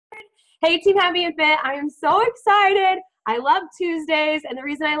Hey, Team Happy and Fit. I am so excited. I love Tuesdays, and the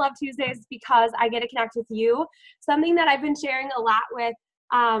reason I love Tuesdays is because I get to connect with you. Something that I've been sharing a lot with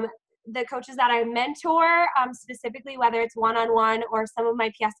the coaches that I mentor, specifically whether it's one-on-one or some of my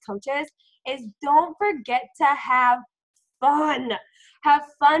PS coaches, is don't forget to have fun. Have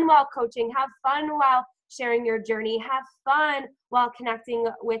fun while coaching. Have fun while sharing your journey. Have fun while connecting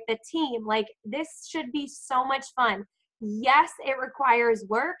with the team. Like, this should be so much fun. Yes, it requires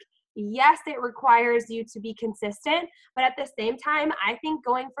work. Yes, it requires you to be consistent, but at the same time, I think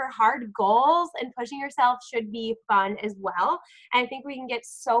going for hard goals and pushing yourself should be fun as well. And I think we can get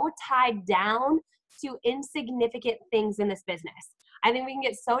so tied down to insignificant things in this business. I think we can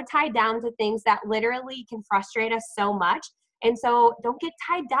get so tied down to things that literally can frustrate us so much. And so don't get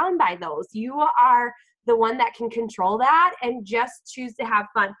tied down by those. You are the one that can control that, and just choose to have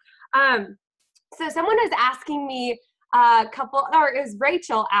fun. So someone is asking me, it was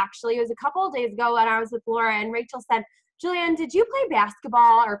Rachel actually. It was a couple of days ago when I was with Laura, and Rachel said, Julianne, did you play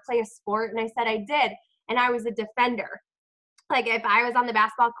basketball or play a sport? And I said, I did. And I was a defender. Like, if I was on the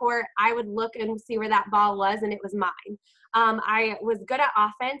basketball court, I would look and see where that ball was, and it was mine. I was good at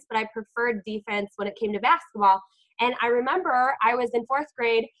offense, but I preferred defense when it came to basketball. And I remember I was in fourth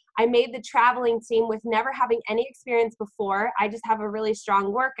grade. I made the traveling team with never having any experience before. I just have a really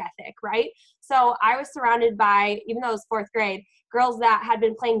strong work ethic, right? So I was surrounded by, even though it was fourth grade, girls that had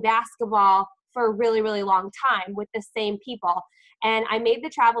been playing basketball for a really, really long time with the same people. And I made the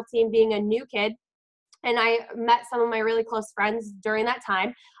travel team being a new kid. And I met some of my really close friends during that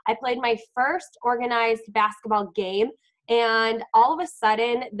time. I played my first organized basketball game. And all of a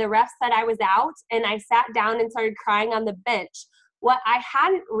sudden, the ref said I was out, and I sat down and started crying on the bench. What I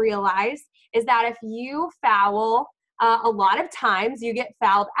hadn't realized is that if you foul a lot of times, you get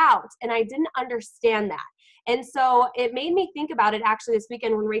fouled out. And I didn't understand that. And so it made me think about it actually this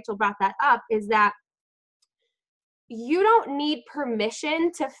weekend when Rachel brought that up, is that you don't need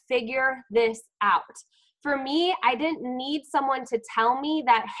permission to figure this out. For me, I didn't need someone to tell me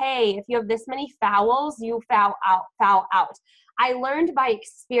that, hey, if you have this many fouls, you foul out. I learned by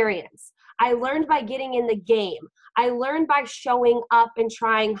experience. I learned by getting in the game. I learned by showing up and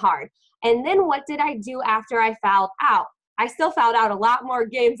trying hard. And then what did I do after I fouled out? I still fouled out a lot more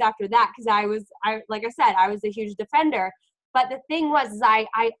games after that, because like I said, I was a huge defender. But the thing was, I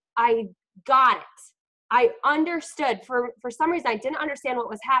got it. I understood. For some reason, I didn't understand what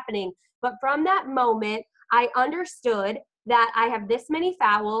was happening. But from that moment, I understood that I have this many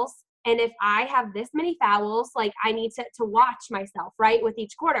fouls. And if I have this many fouls, like, I need to watch myself, right, with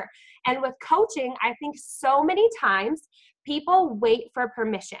each quarter. And with coaching, I think so many times people wait for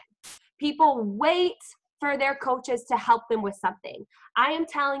permission. People wait for their coaches to help them with something. I am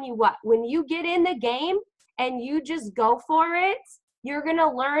telling you what, when you get in the game and you just go for it, you're going to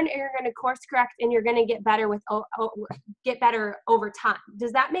learn, and you're going to course correct, and you're going to get better over time.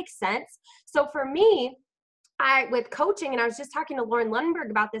 Does that make sense? So for me, with coaching, and I was just talking to Lauren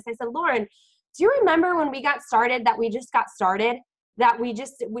Lundberg about this. I said, Lauren, do you remember when we got started, that we just got started, that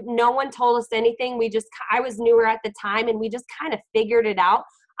no one told us anything. I was newer at the time, and we just kind of figured it out.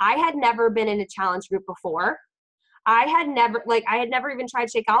 I had never been in a challenge group before. I had never even tried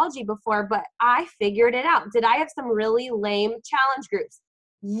Shakeology before, but I figured it out. Did I have some really lame challenge groups?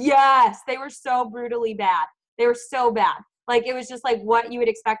 Yes, they were so brutally bad. They were so bad. Like, it was just like what you would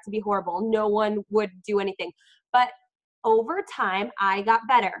expect to be horrible. No one would do anything. But over time, I got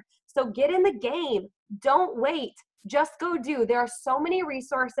better. So get in the game. Don't wait. Just go do. There are so many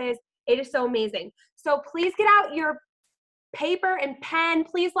resources. It is so amazing. So please get out your paper and pen.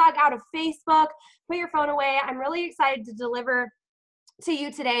 Please log out of Facebook. Put your phone away. I'm really excited to deliver to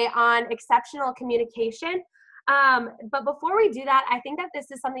you today on exceptional communication. But before we do that, I think that this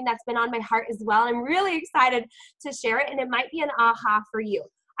is something that's been on my heart as well. I'm really excited to share it, and it might be an aha for you.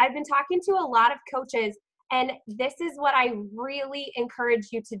 I've been talking to a lot of coaches, and this is what I really encourage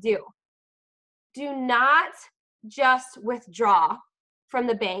you to do. Do not just withdraw from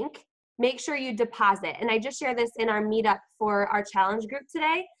the bank. Make sure you deposit. And I just shared this in our meetup for our challenge group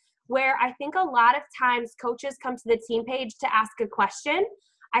today, where I think a lot of times coaches come to the team page to ask a question.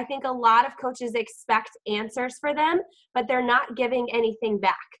 I think a lot of coaches expect answers for them, but they're not giving anything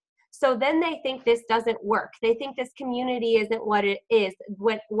back. So then they think this doesn't work. They think this community isn't what it is,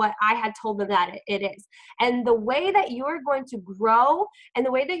 what I had told them that it is. And the way that you are going to grow, and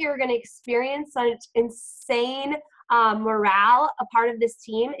the way that you're going to experience such insane morale a part of this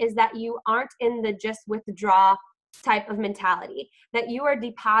team, is that you aren't in the just withdraw type of mentality, that you are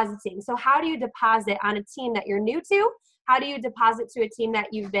depositing. So how do you deposit on a team that you're new to? How do you deposit to a team that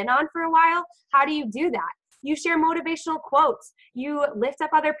you've been on for a while? How do you do that? You share motivational quotes. You lift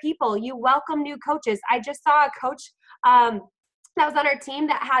up other people. You welcome new coaches. I just saw a coach that was on our team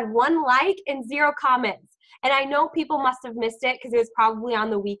that had 1 like and 0 comments. And I know people must have missed it because it was probably on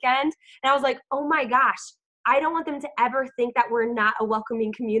the weekend. And I was like, oh my gosh, I don't want them to ever think that we're not a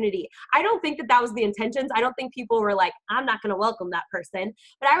welcoming community. I don't think that that was the intentions. I don't think people were like, I'm not going to welcome that person.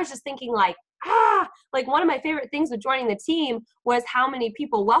 But I was just thinking like, like one of my favorite things with joining the team was how many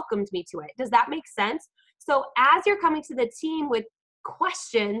people welcomed me to it. Does that make sense? So as you're coming to the team with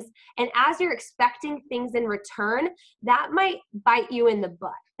questions and as you're expecting things in return, that might bite you in the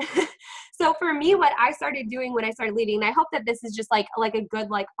butt. So for me, what I started doing when I started leading, and I hope that this is just like a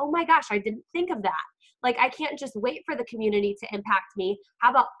good, like, oh my gosh, I didn't think of that. Like, I can't just wait for the community to impact me. How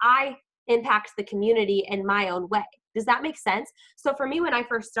about I impact the community in my own way? Does that make sense? So for me, when I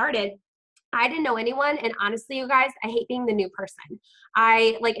first started, I didn't know anyone. And honestly, you guys, I hate being the new person.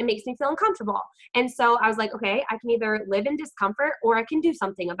 It makes me feel uncomfortable. And so I was like, okay, I can either live in discomfort or I can do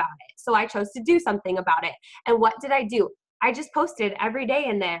something about it. So I chose to do something about it. And what did I do? I just posted every day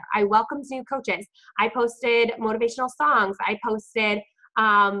in there. I welcomed new coaches. I posted motivational songs. I posted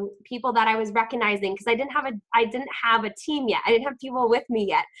people that I was recognizing because I didn't have a team yet. I didn't have people with me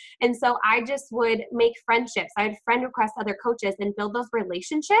yet. And so I just would make friendships. I would friend request other coaches and build those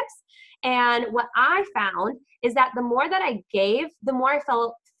relationships. And what I found is that the more that I gave, the more I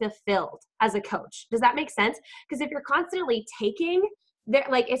felt fulfilled as a coach. Does that make sense? Because if you're constantly taking,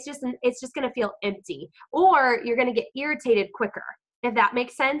 it's just going to feel empty, or you're going to get irritated quicker. If that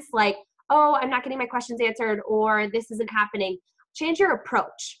makes sense, like, oh, I'm not getting my questions answered, or this isn't happening. Change your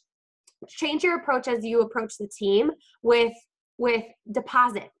approach. Change your approach as you approach the team with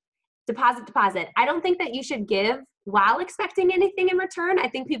deposit. I don't think that you should give while expecting anything in return. I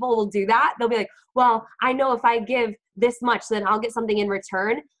think people will do that. They'll be like, well, I know if I give this much, then I'll get something in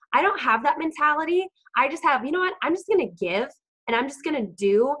return. I don't have that mentality. I just have, you know what? I'm just going to give, and I'm just going to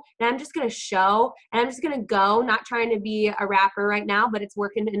do, and I'm just going to show, and I'm just going to go, not trying to be a rapper right now, but it's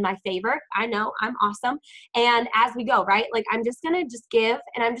working in my favor. I know I'm awesome. And as we go, right? Like, I'm just going to just give,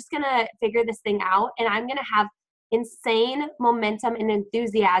 and I'm just going to figure this thing out. And I'm going to have insane momentum and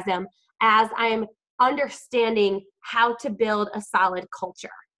enthusiasm as I'm understanding how to build a solid culture.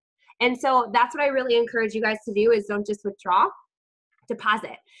 And so that's what I really encourage you guys to do, is don't just withdraw.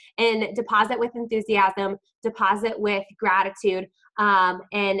 Deposit, and deposit with enthusiasm, deposit with gratitude.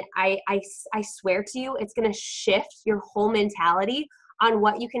 And I swear to you, it's going to shift your whole mentality on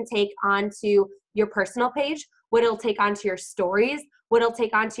what you can take onto your personal page, what it'll take onto your stories, what it'll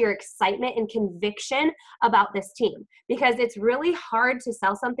take onto your excitement and conviction about this team. Because it's really hard to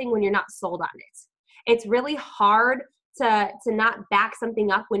sell something when you're not sold on it. It's really hard to not back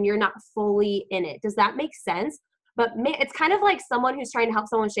something up when you're not fully in it. Does that make sense? But it's kind of like someone who's trying to help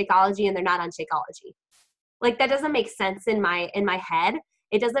someone with Shakeology and they're not on Shakeology. Like, that doesn't make sense in my head.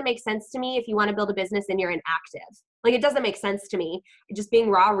 It doesn't make sense to me if you want to build a business and you're inactive. Like, it doesn't make sense to me. Just being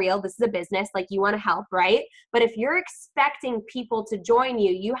raw, real, this is a business. Like, you want to help, right? But if you're expecting people to join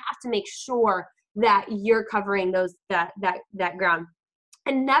you, you have to make sure that you're covering that ground.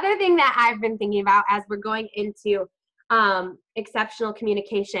 Another thing that I've been thinking about as we're going into exceptional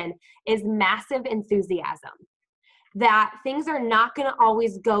communication is massive enthusiasm. That things are not going to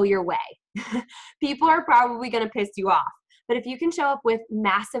always go your way. People are probably going to piss you off. But if you can show up with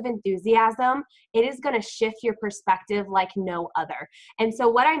massive enthusiasm, it is going to shift your perspective like no other. And so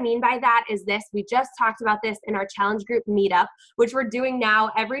what I mean by that is this. We just talked about this in our challenge group meetup, which we're doing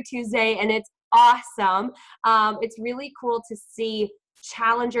now every Tuesday, and it's awesome. It's really cool to see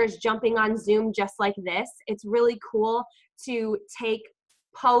challengers jumping on Zoom just like this. It's really cool to take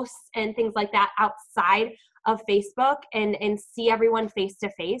posts and things like that outside of Facebook and see everyone face to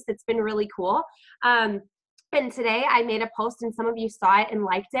face. It's been really cool. And today I made a post, and some of you saw it and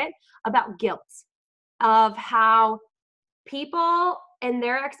liked it, about guilt, of how people and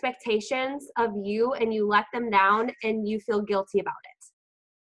their expectations of you, and you let them down and you feel guilty about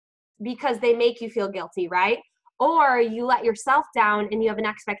it because they make you feel guilty, right? Or you let yourself down and you have an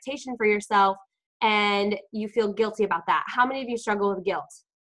expectation for yourself and you feel guilty about that. How many of you struggle with guilt?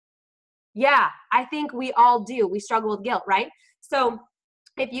 Yeah, I think we all do. We struggle with guilt, right? So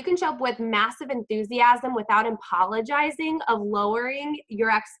if you can show up with massive enthusiasm without apologizing, of lowering your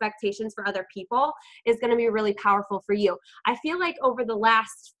expectations for other people, is going to be really powerful for you. I feel like over the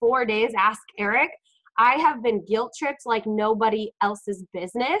last 4 days, ask Eric, I have been guilt tripped like nobody else's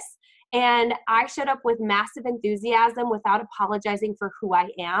business. And I showed up with massive enthusiasm without apologizing for who I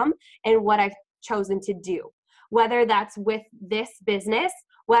am and what I've chosen to do. Whether that's with this business,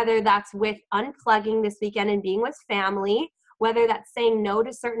 whether that's with unplugging this weekend and being with family, whether that's saying no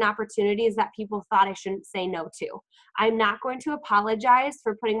to certain opportunities that people thought I shouldn't say no to. I'm not going to apologize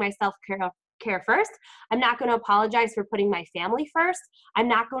for putting my self-care first. I'm not going to apologize for putting my family first. I'm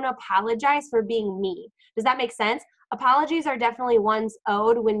not going to apologize for being me. Does that make sense? Apologies are definitely ones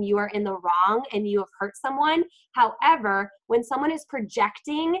owed when you are in the wrong and you have hurt someone. However, when someone is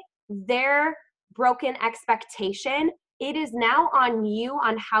projecting their broken expectation, it is now on you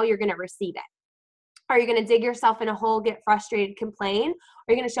on how you're going to receive it. Are you going to dig yourself in a hole, get frustrated, complain? Or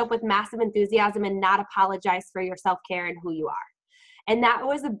are you going to show up with massive enthusiasm and not apologize for your self-care and who you are? And that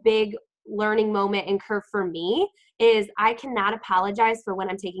was a big learning moment and curve for me, is I cannot apologize for when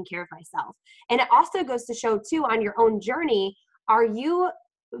I'm taking care of myself. And it also goes to show too, on your own journey, are you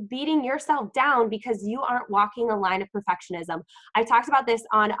beating yourself down because you aren't walking a line of perfectionism? I talked about this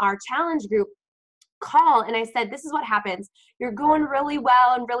on our challenge group call, and I said, this is what happens. You're going really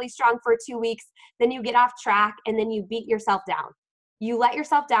well and really strong for 2 weeks, then you get off track and then you beat yourself down. You let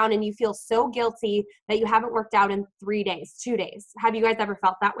yourself down and you feel so guilty that you haven't worked out in 3 days, 2 days. Have you guys ever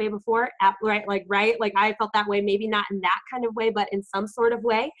felt that way before? Right? Like I felt that way, maybe not in that kind of way, but in some sort of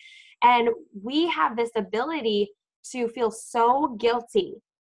way. And we have this ability to feel so guilty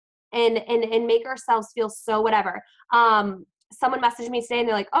and make ourselves feel so whatever. Someone messaged me today and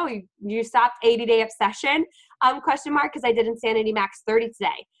they're like, oh, you stopped 80-day obsession? Question mark, because I did Insanity Max 30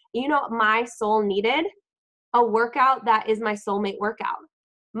 today. You know what my soul needed? A workout that is my soulmate workout.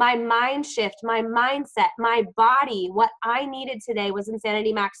 My mind shift, my mindset, my body, what I needed today was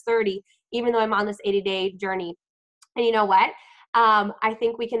Insanity Max 30, even though I'm on this 80-day journey. And you know what? I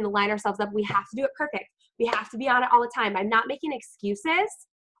think we can line ourselves up. We have to do it perfect. We have to be on it all the time. I'm not making excuses.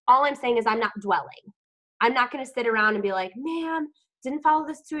 All I'm saying is I'm not dwelling. I'm not going to sit around and be like, man, didn't follow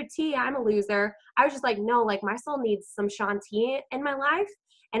this to a T. I'm a loser. I was just like, no, like my soul needs some Shanti in my life.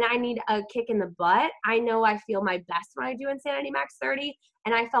 And I need a kick in the butt. I know I feel my best when I do Insanity Max 30.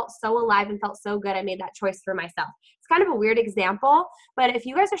 And I felt so alive and felt so good. I made that choice for myself. It's kind of a weird example, but if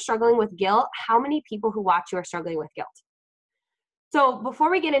you guys are struggling with guilt, how many people who watch you are struggling with guilt? So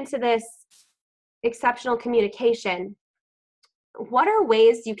before we get into this exceptional communication, what are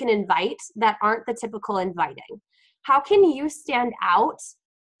ways you can invite that aren't the typical inviting? How can you stand out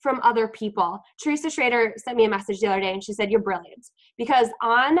from other people? Teresa Schrader sent me a message the other day and she said, you're brilliant. Because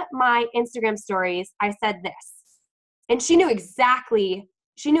on my Instagram stories, I said this, and she knew exactly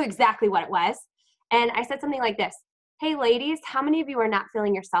what it was. And I said something like this: hey ladies, how many of you are not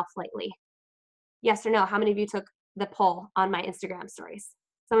feeling yourself lately? Yes or no? How many of you took the poll on my Instagram stories?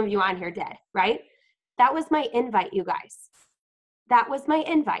 Some of you on here did, right? That was my invite, you guys. That was my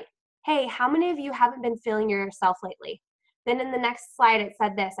invite. Hey, how many of you haven't been feeling yourself lately? Then in the next slide, it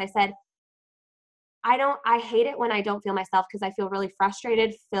said this. I said, I hate it when I don't feel myself because I feel really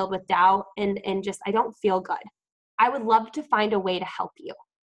frustrated, filled with doubt, and just, I don't feel good. I would love to find a way to help you.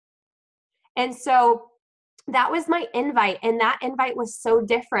 And so that was my invite. And that invite was so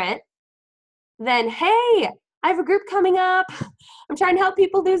different than, hey, I have a group coming up. I'm trying to help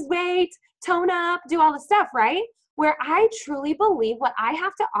people lose weight, tone up, do all the stuff, right? Where I truly believe what I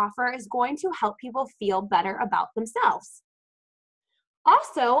have to offer is going to help people feel better about themselves.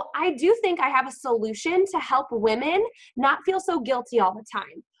 Also, I do think I have a solution to help women not feel so guilty all the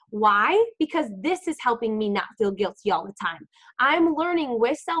time. Why? Because this is helping me not feel guilty all the time. I'm learning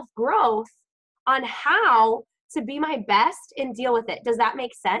with self-growth on how to be my best and deal with it. Does that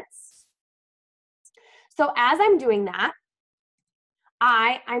make sense? So as I'm doing that,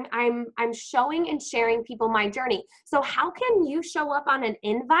 I'm showing and sharing people my journey. So how can you show up on an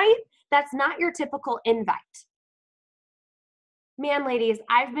invite that's not your typical invite? Man, ladies,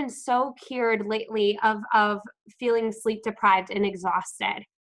 I've been so cured lately of feeling sleep deprived and exhausted.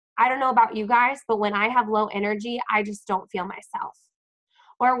 I don't know about you guys, but when I have low energy, I just don't feel myself.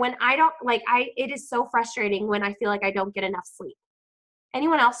 Or when I don't, it is so frustrating when I feel like I don't get enough sleep.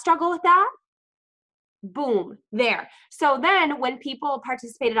 Anyone else struggle with that? Boom, there. So then when people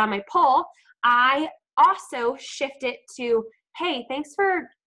participated on my poll, I also shifted to, hey, thanks for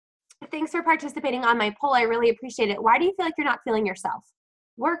participating on my poll. I really appreciate it. Why do you feel like you're not feeling yourself?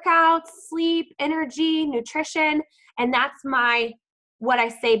 Workouts, sleep, energy, nutrition, and that's what I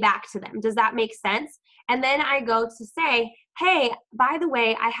say back to them. Does that make sense? And then I go to say, hey, by the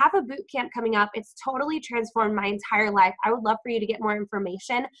way, I have a boot camp coming up. It's totally transformed my entire life. I would love for you to get more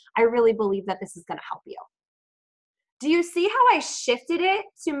information. I really believe that this is going to help you. Do you see how I shifted it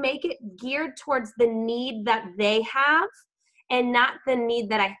to make it geared towards the need that they have and not the need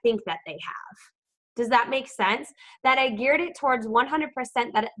that I think that they have? Does that make sense? That I geared it towards 100%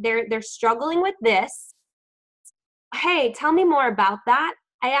 that they're struggling with this. Hey, tell me more about that.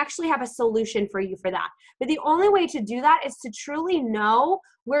 I actually have a solution for you for that. But the only way to do that is to truly know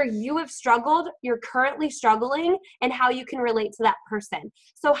where you have struggled, you're currently struggling, and how you can relate to that person.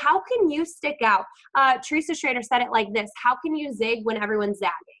 So how can you stick out? Teresa Schrader said it like this: how can you zig when everyone's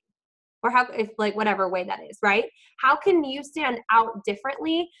zagging? Or how, if like whatever way that is, right? How can you stand out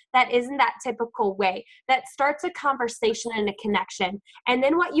differently that isn't that typical way, that starts a conversation and a connection? And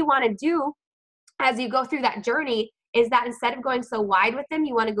then what you want to do as you go through that journey is that instead of going so wide with them,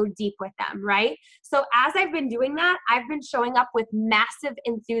 you want to go deep with them, right? So as I've been doing that, I've been showing up with massive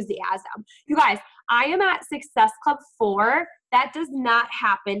enthusiasm. You guys, I am at Success Club 4. That does not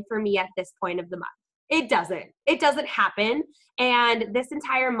happen for me at this point of the month. It doesn't happen. And this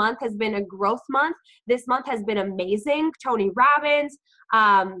entire month has been a growth month. This month has been amazing. Tony Robbins,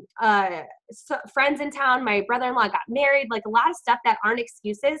 friends in town, my brother-in-law got married, like a lot of stuff that aren't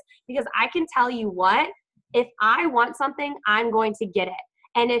excuses, because I can tell you what, if I want something, I'm going to get it.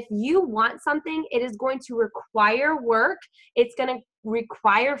 And if you want something, it is going to require work. It's going to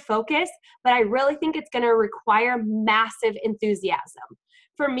require focus, but I really think it's going to require massive enthusiasm.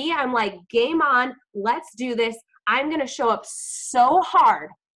 For me, I'm like, game on, let's do this. I'm going to show up so hard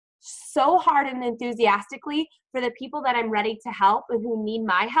and enthusiastically for the people that I'm ready to help and who need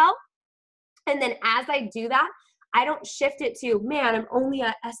my help. And then as I do that, I don't shift it to, man, I'm only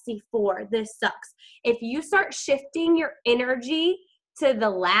at SC4. This sucks. If you start shifting your energy to the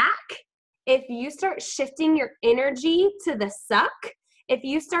lack, if you start shifting your energy to the suck, if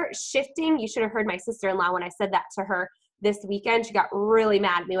you start shifting, you should have heard my sister-in-law when I said that to her this weekend. She got really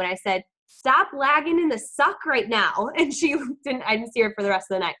mad at me when I said, stop lagging in the suck right now. And I didn't see her for the rest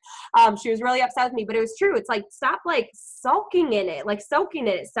of the night. She was really upset with me, but it was true. It's like, stop like sulking in it, like soaking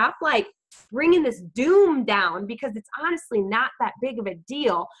in it. Stop like bringing this doom down, because it's honestly not that big of a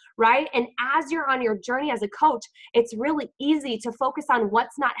deal, right? And as you're on your journey as a coach, it's really easy to focus on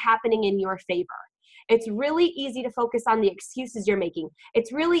what's not happening in your favor. It's really easy to focus on the excuses you're making.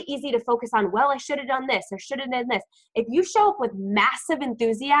 It's really easy to focus on, well, I should have done this or should have done this. If you show up with massive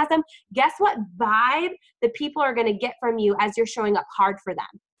enthusiasm, guess what vibe the people are going to get from you as you're showing up hard for them?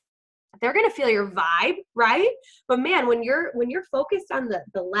 They're going to feel your vibe, right? But man, when you're focused on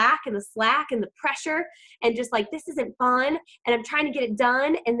the lack and the slack and the pressure and just like, this isn't fun and I'm trying to get it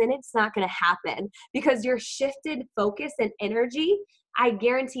done, and then it's not going to happen because your shifted focus and energy, I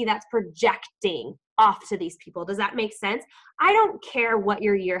guarantee that's projecting off to these people. Does that make sense? I don't care what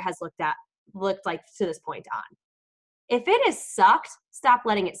your year has looked like to this point on. If it has sucked, stop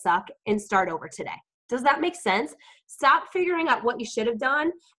letting it suck and start over today. Does that make sense? Stop figuring out what you should have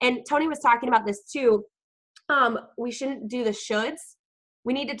done. And Tony was talking about this too. We shouldn't do the shoulds.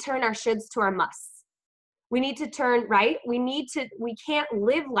 We need to turn our shoulds to our musts. We need to turn, right? We can't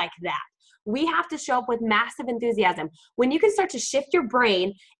live like that. We have to show up with massive enthusiasm. When you can start to shift your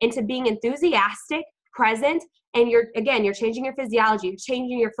brain into being enthusiastic, present, and you're changing your physiology, you're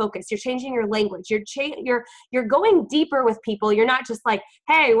changing your focus, you're changing your language, you're going deeper with people. You're not just like,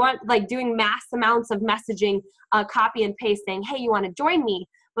 hey, doing mass amounts of messaging, copy and paste saying, hey, you want to join me?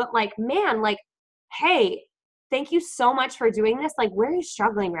 But like, man, like, hey, thank you so much for doing this. Like, where are you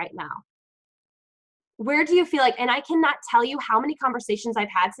struggling right now? Where do you feel like, and I cannot tell you how many conversations I've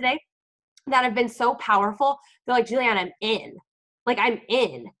had today that have been so powerful. They're like, Julianne, I'm in. Like, I'm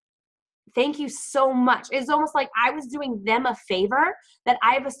in. Thank you so much. It's almost like I was doing them a favor, that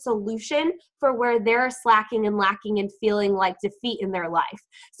I have a solution for where they're slacking and lacking and feeling like defeat in their life.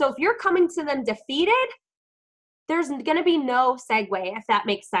 So if you're coming to them defeated, there's going to be no segue, if that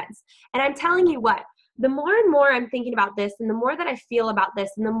makes sense. And I'm telling you what, the more and more I'm thinking about this, and the more that I feel about this,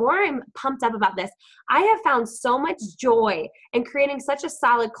 and the more I'm pumped up about this, I have found so much joy in creating such a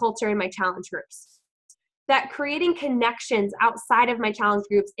solid culture in my challenge groups. That creating connections outside of my challenge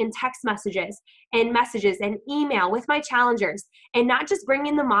groups in text messages and email with my challengers, and not just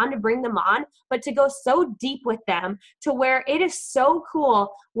bringing them on to bring them on, but to go so deep with them to where it is so cool.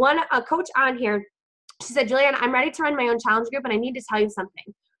 A coach on here, she said, Julianne, I'm ready to run my own challenge group, and I need to tell you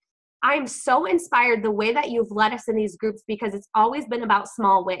something. I am so inspired the way that you've led us in these groups, because it's always been about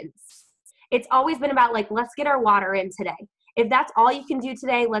small wins. It's always been about like, let's get our water in today. If that's all you can do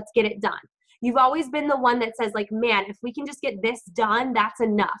today, let's get it done. You've always been the one that says like, man, if we can just get this done, that's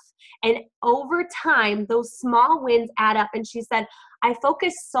enough. And over time, those small wins add up. And she said, I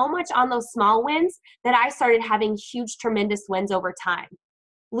focused so much on those small wins that I started having huge, tremendous wins over time.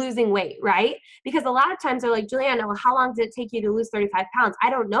 Losing weight, right? Because a lot of times they're like, Julianne, well, how long did it take you to lose 35 pounds? I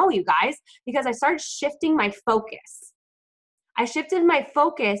don't know, you guys, because I started shifting my focus. I shifted my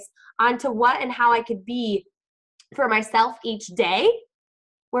focus onto what and how I could be for myself each day,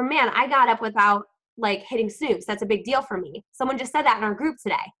 where, man, I got up without like hitting snooze. That's a big deal for me. Someone just said that in our group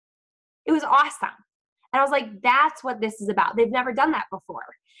today. It was awesome. And I was like, that's what this is about. They've never done that before.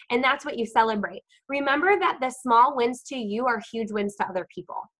 And that's what you celebrate. Remember that the small wins to you are huge wins to other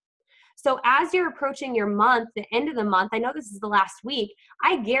people. So as you're approaching your month, the end of the month, I know this is the last week,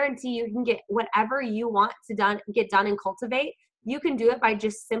 I guarantee you can get whatever you want to get done and cultivate. You can do it by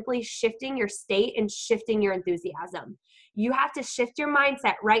just simply shifting your state and shifting your enthusiasm. You have to shift your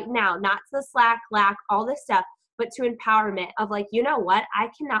mindset right now, not to the slack, lack, all this stuff, but to empowerment of like, you know what? I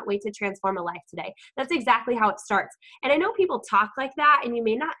cannot wait to transform a life today. That's exactly how it starts. And I know people talk like that and you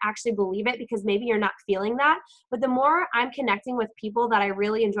may not actually believe it because maybe you're not feeling that. But the more I'm connecting with people that I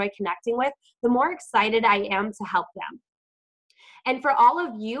really enjoy connecting with, the more excited I am to help them. And for all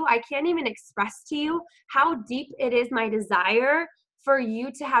of you, I can't even express to you how deep it is my desire for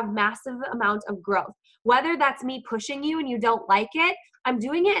you to have massive amounts of growth. Whether that's me pushing you and you don't like it, I'm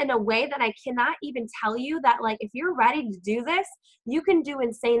doing it in a way that I cannot even tell you that, like, if you're ready to do this, you can do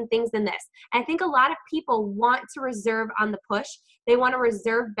insane things in this. And I think a lot of people want to reserve on the push. They want to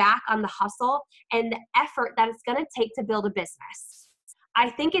reserve back on the hustle and the effort that it's going to take to build a business. I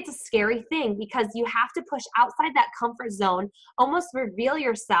think it's a scary thing because you have to push outside that comfort zone, almost reveal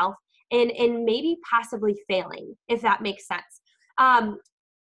yourself and maybe possibly failing, if that makes sense.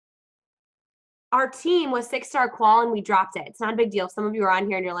 Our team was 6-star qual and we dropped it. It's not a big deal. Some of you are on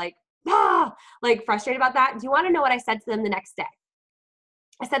here and you're like, like frustrated about that. Do you want to know what I said to them the next day?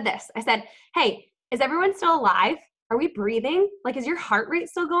 I said this. I said, hey, is everyone still alive? Are we breathing? Like, is your heart rate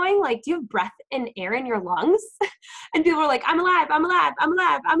still going? Like, do you have breath and air in your lungs? And people were like, I'm alive, I'm alive, I'm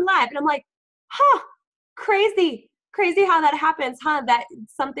alive, I'm alive. And I'm like, crazy how that happens, huh? That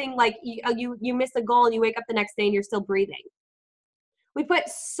something like you miss a goal and you wake up the next day and you're still breathing. We put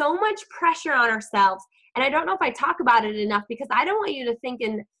so much pressure on ourselves. And I don't know if I talk about it enough because I don't want you to think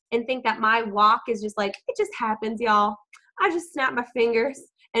and think that my walk is just like, it just happens, y'all. I just snap my fingers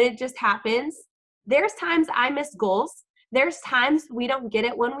and it just happens. There's times I miss goals. There's times we don't get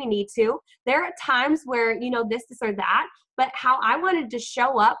it when we need to. There are times where, this or that. But how I wanted to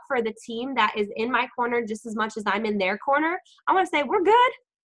show up for the team that is in my corner just as much as I'm in their corner, I want to say, we're good.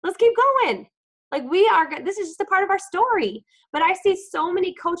 Let's keep going. Like, we are good. This is just a part of our story. But I see so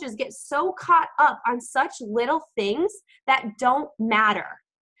many coaches get so caught up on such little things that don't matter.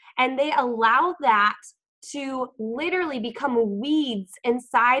 And they allow that to literally become weeds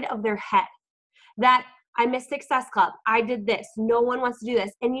inside of their head. That I missed Success Club. I did this. No one wants to do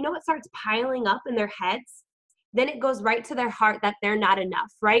this. And it starts piling up in their heads. Then it goes right to their heart that they're not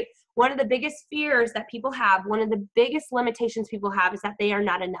enough, right? One of the biggest fears that people have, one of the biggest limitations people have is that they are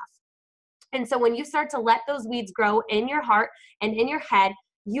not enough. And so when you start to let those weeds grow in your heart and in your head,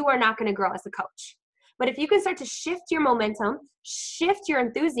 you are not going to grow as a coach. But if you can start to shift your momentum, shift your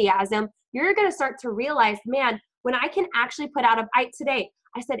enthusiasm, you're going to start to realize, man, when I can actually put out today,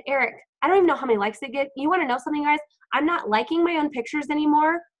 I said, Eric, I don't even know how many likes it get. You want to know something, guys? I'm not liking my own pictures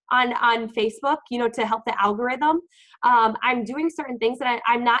anymore on Facebook, to help the algorithm. I'm doing certain things that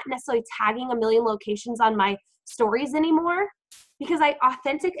I'm not necessarily tagging a million locations on my stories anymore because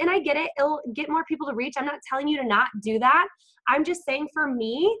and I get it. It'll get more people to reach. I'm not telling you to not do that. I'm just saying for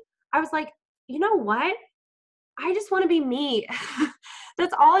me, I was like, you know what? I just want to be me.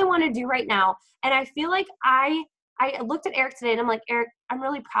 That's all I want to do right now. And I feel like I looked at Eric today and I'm like, Eric, I'm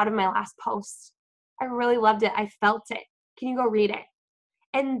really proud of my last post. I really loved it. I felt it. Can you go read it?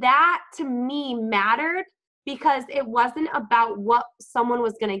 And that to me mattered because it wasn't about what someone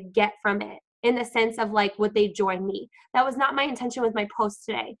was going to get from it in the sense of like, would they join me? That was not my intention with my post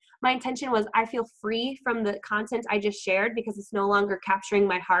today. My intention was I feel free from the content I just shared because it's no longer capturing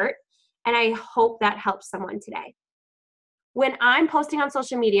my heart. And I hope that helps someone today. When I'm posting on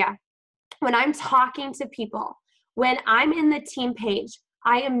social media, when I'm talking to people, when I'm in the team page,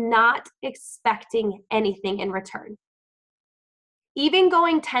 I am not expecting anything in return. Even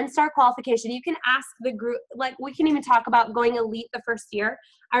going 10-star qualification, you can ask the group, like we can even talk about going elite the first year.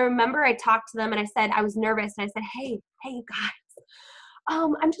 I remember I talked to them and I said, I was nervous. And I said, hey, you guys,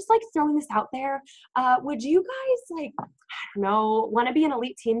 I'm just like throwing this out there. Would you guys want to be an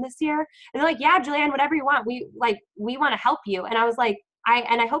elite team this year? And they're like, yeah, Julianne, whatever you want. We want to help you. And I was like,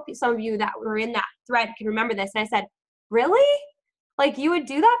 I hope some of you that were in that thread can remember this. And I said, really? Like you would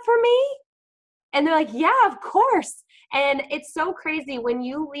do that for me? And they're like, yeah, of course. And it's so crazy when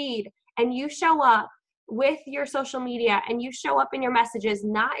you lead and you show up with your social media and you show up in your messages,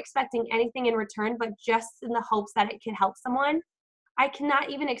 not expecting anything in return, but just in the hopes that it can help someone. I cannot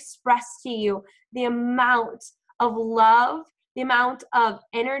even express to you the amount of love, the amount of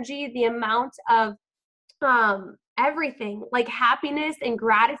energy, the amount of everything, like happiness and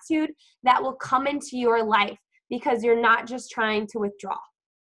gratitude that will come into your life because you're not just trying to withdraw.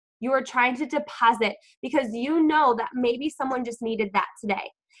 You are trying to deposit because you know that maybe someone just needed that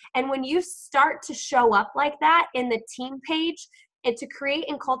today. And when you start to show up like that in the team page and to create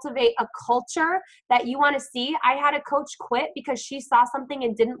and cultivate a culture that you want to see, I had a coach quit because she saw something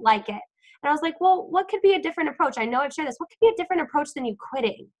and didn't like it. And I was like, well, what could be a different approach? I know I've shared this. What could be a different approach than you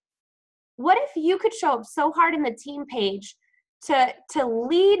quitting? What if you could show up so hard in the team page to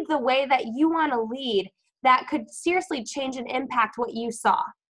lead the way that you want to lead that could seriously change and impact what you saw?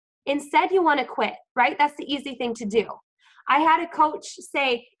 Instead, you want to quit, right? That's the easy thing to do. I had a coach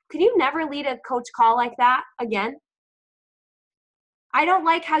say, could you never lead a coach call like that again? I don't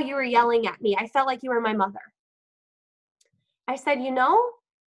like how you were yelling at me. I felt like you were my mother. I said,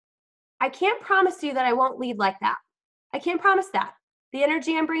 I can't promise you that I won't lead like that. I can't promise that. The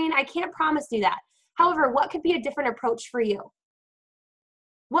energy I'm bringing, I can't promise you that. However, what could be a different approach for you?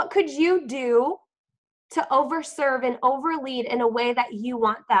 What could you do to overserve and overlead in a way that you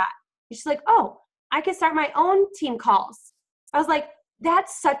want that? She's like, oh, I could start my own team calls. I was like,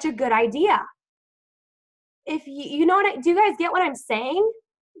 that's such a good idea. If you know what, do you guys get what I'm saying?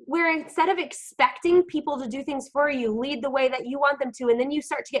 Where instead of expecting people to do things for you, lead the way that you want them to, and then you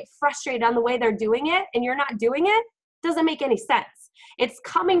start to get frustrated on the way they're doing it and you're not doing it, doesn't make any sense. It's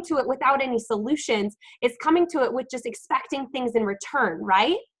coming to it without any solutions. It's coming to it with just expecting things in return,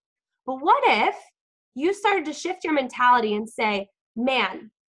 right? But what if you started to shift your mentality and say, man,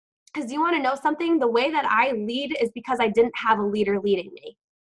 because you want to know something? The way that I lead is because I didn't have a leader leading me.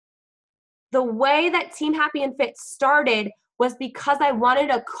 The way that Team Happy and Fit started was because I wanted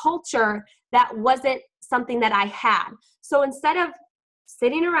a culture that wasn't something that I had. So instead of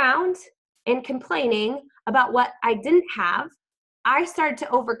sitting around and complaining about what I didn't have, I started to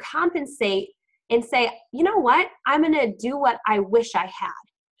overcompensate and say, you know what? I'm going to do what I wish I had.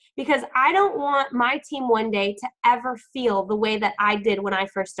 Because I don't want my team one day to ever feel the way that I did when I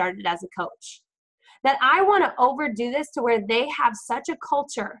first started as a coach. That I want to overdo this to where they have such a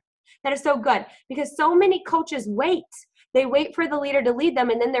culture that is so good. Because so many coaches wait. They wait for the leader to lead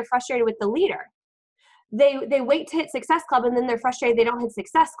them, and then they're frustrated with the leader. They wait to hit Success Club, and then they're frustrated they don't hit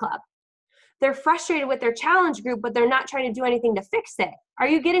Success Club. They're frustrated with their challenge group, but they're not trying to do anything to fix it. Are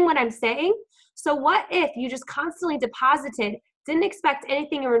you getting what I'm saying? So what if you just constantly deposited, didn't expect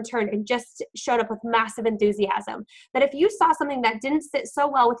anything in return, and just showed up with massive enthusiasm? That if you saw something that didn't sit so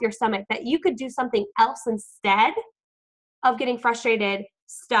well with your stomach, that you could do something else instead of getting frustrated,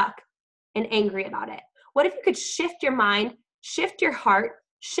 stuck, and angry about it. What if you could shift your mind, shift your heart,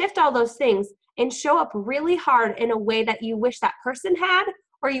 shift all those things, and show up really hard in a way that you wish that person had,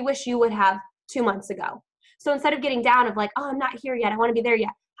 or you wish you would have 2 months ago? So instead of getting down of like, oh, I'm not here yet, I want to be there yet.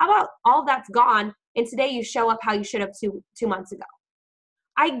 How about all that's gone, and today you show up how you should have two months ago?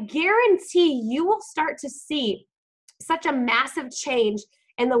 I guarantee you will start to see such a massive change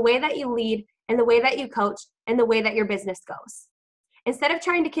in the way that you lead, and the way that you coach, and the way that your business goes. Instead of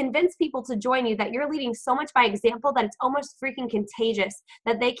trying to convince people to join you, that you're leading so much by example that it's almost freaking contagious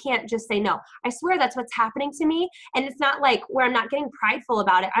that they can't just say no. I swear that's what's happening to me. And it's not like where I'm not getting prideful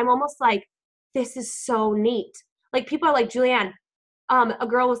about it. I'm almost like, this is so neat. Like people are like, Julianne, a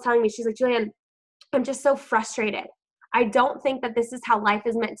girl was telling me, she's like, Julianne, I'm just so frustrated. I don't think that this is how life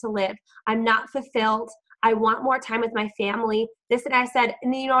is meant to live. I'm not fulfilled. I want more time with my family. This, and I said,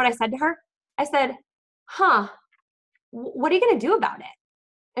 and you know what I said to her? I said, what are you going to do about it?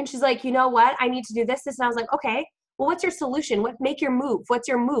 And she's like, you know what? I need to do this. And I was like, okay, well, what's your solution? Make your move. What's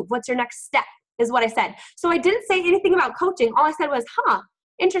your move? What's your next step is what I said. So I didn't say anything about coaching. All I said was,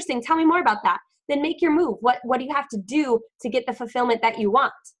 interesting. Tell me more about that. Then make your move. What do you have to do to get the fulfillment that you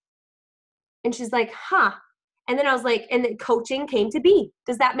want? And she's like, And then I was like, and then coaching came to be.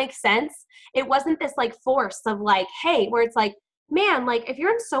 Does that make sense? It wasn't this like force of like, hey, where it's like, man, like if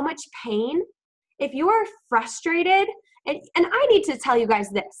you're in so much pain, if you are frustrated, and I need to tell you guys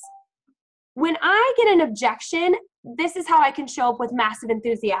this. When I get an objection, this is how I can show up with massive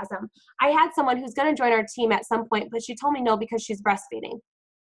enthusiasm. I had someone who's going to join our team at some point, but she told me no because she's breastfeeding.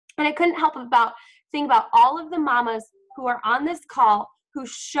 And I couldn't help think about all of the mamas who are on this call who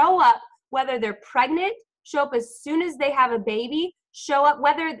show up, whether they're pregnant, show up as soon as they have a baby, show up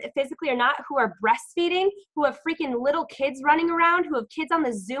whether physically or not, who are breastfeeding, who have freaking little kids running around, who have kids on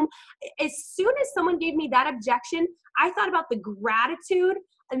the Zoom. As soon as someone gave me that objection, I thought about the gratitude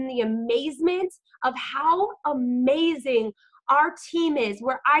and the amazement of how amazing our team is,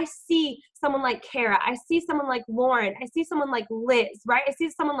 where I see someone like Kara, I see someone like Lauren, I see someone like Liz, right? I see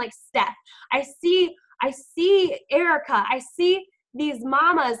someone like Steph, I see Erica, I see these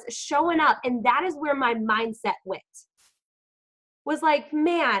mamas showing up, and that is where my mindset went. Was like,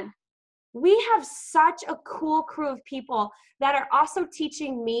 man, We have such a cool crew of people that are also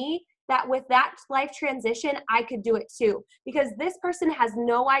teaching me that with that life transition, I could do it too. Because this person has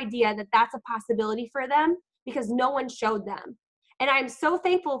no idea that that's a possibility for them because no one showed them. And I'm so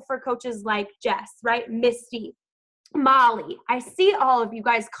thankful for coaches like Jess, right? Misty, Molly. I see all of you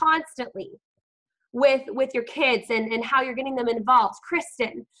guys constantly with your kids and how you're getting them involved.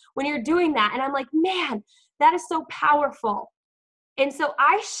 Kristen, when you're doing that. And I'm like, man, that is so powerful. And so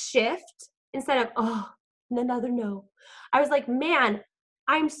I shift instead of, oh, another no. I was like, man,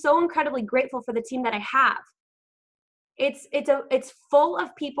 I'm so incredibly grateful for the team that I have. It's full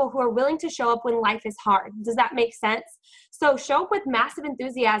of people who are willing to show up when life is hard. Does that make sense? So show up with massive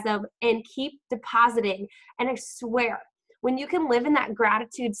enthusiasm and keep depositing. And I swear, when you can live in that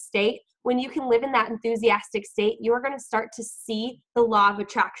gratitude state, when you can live in that enthusiastic state, you are going to start to see the law of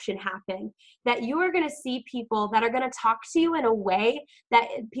attraction happen. That you are going to see people that are going to talk to you in a way that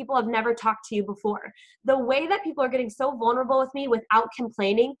people have never talked to you before. The way that people are getting so vulnerable with me without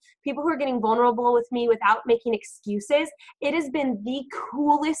complaining, people who are getting vulnerable with me without making excuses, it has been the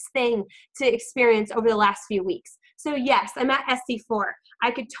coolest thing to experience over the last few weeks. So yes, I'm at SC4. I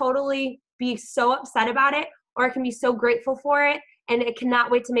could totally be so upset about it, or I can be so grateful for it, and I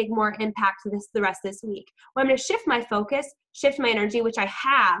cannot wait to make more impact the rest of this week. Well, I'm going to shift my focus, shift my energy, which I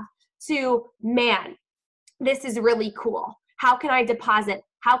have, to, man, this is really cool. How can I deposit?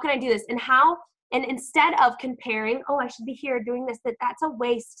 How can I do this? And instead of comparing, oh, I should be here doing this, that's a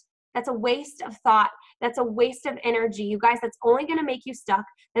waste. That's a waste of thought. That's a waste of energy. You guys, that's only going to make you stuck.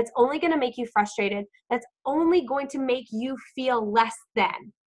 That's only going to make you frustrated. That's only going to make you feel less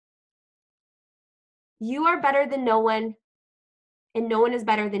than. You are better than no one, and no one is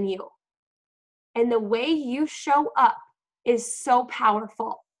better than you. And the way you show up is so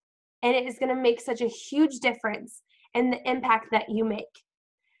powerful. And it is going to make such a huge difference in the impact that you make.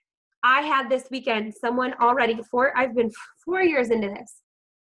 I had this weekend someone already I've been 4 years into this.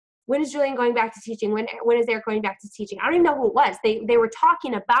 When is Julian going back to teaching? When is Eric going back to teaching? I don't even know who it was. They were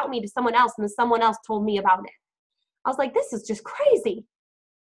talking about me to someone else, and then someone else told me about it. I was like, this is just crazy.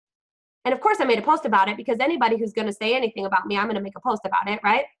 And of course I made a post about it, because anybody who's going to say anything about me, I'm going to make a post about it,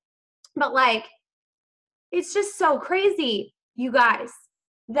 right? But like, it's just so crazy, you guys,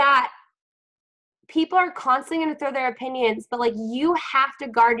 that people are constantly going to throw their opinions, but like, you have to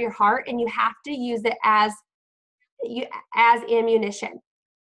guard your heart, and you have to use it as ammunition.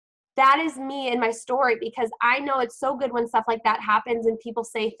 That is me and my story, because I know it's so good when stuff like that happens and people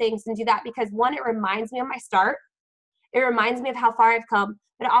say things and do that, because one, it reminds me of my start. It reminds me of how far I've come,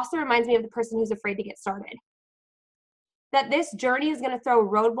 but it also reminds me of the person who's afraid to get started. That this journey is going to throw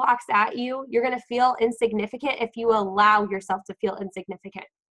roadblocks at you. You're going to feel insignificant if you allow yourself to feel insignificant.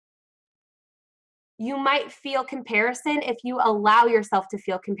 You might feel comparison if you allow yourself to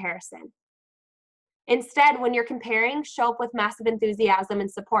feel comparison. Instead, when you're comparing, show up with massive enthusiasm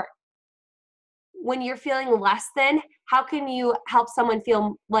and support. When you're feeling less than, how can you help someone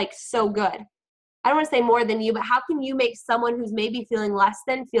feel like so good? I don't want to say more than you, but how can you make someone who's maybe feeling less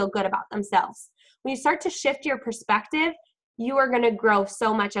than feel good about themselves? When you start to shift your perspective, you are going to grow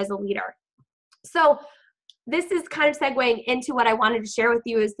so much as a leader. So this is kind of segueing into what I wanted to share with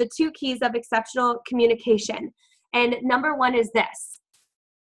you, is the 2 keys of exceptional communication. And number 1 is this: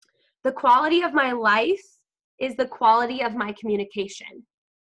 the quality of my life is the quality of my communication.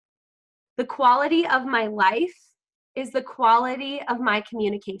 The quality of my life is the quality of my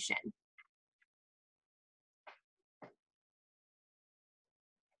communication.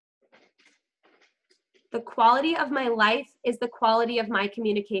 The quality of my life is the quality of my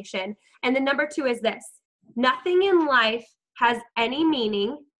communication. And the number 2 is this: nothing in life has any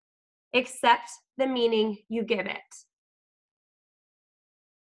meaning except the meaning you give it.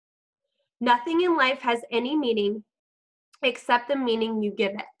 Nothing in life has any meaning except the meaning you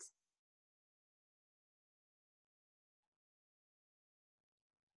give it.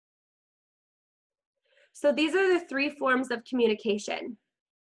 So these are the 3 forms of communication.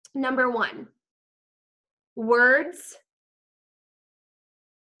 Number 1, words.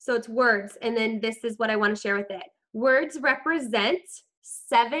 So it's words, and then this is what I want to share with it. Words represent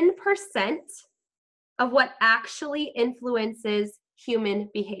 7% of what actually influences human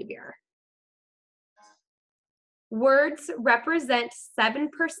behavior. Words represent 7%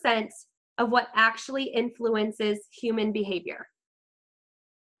 of what actually influences human behavior.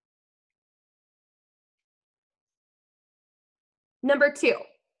 Number 2,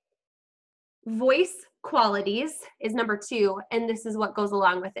 voice qualities is number 2, and this is what goes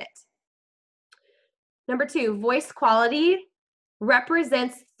along with it. Number 2, voice quality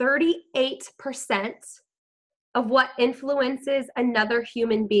represents 38% of what influences another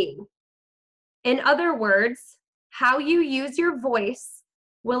human being. In other words, how you use your voice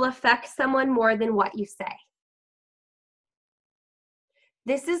will affect someone more than what you say.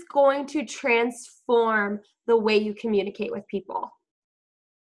 This is going to transform the way you communicate with people.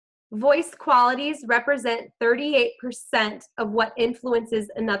 Voice qualities represent 38% of what influences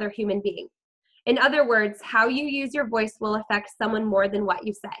another human being. In other words, how you use your voice will affect someone more than what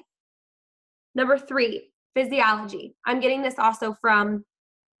you say. Number 3, physiology. I'm getting this also from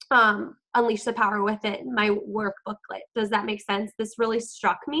Unleash the Power Within, my work booklet. Does that make sense? This really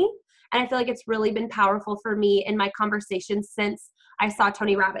struck me, and I feel like it's really been powerful for me in my conversations since I saw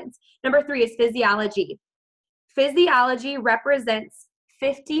Tony Robbins. Number 3 is physiology. Physiology represents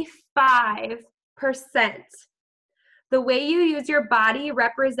 55%. The way you use your body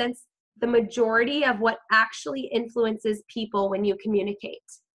represents the majority of what actually influences people when you communicate.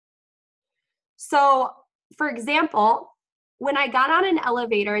 So, for example, when I got on an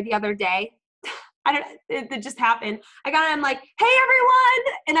elevator the other day, it just happened. I got on, I'm like, hey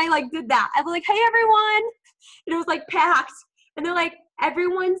everyone, and I like did that. I was like, hey everyone, and it was like packed, and they're like,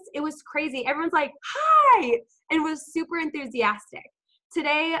 it was crazy. Everyone's like, hi, and it was super enthusiastic.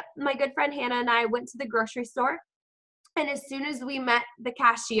 Today, my good friend Hannah and I went to the grocery store, and as soon as we met the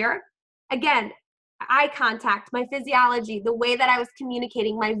cashier, again, eye contact, my physiology, the way that I was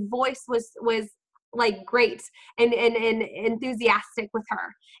communicating, my voice was like great and enthusiastic with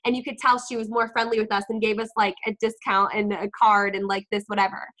her. And you could tell she was more friendly with us and gave us like a discount and a card and like this,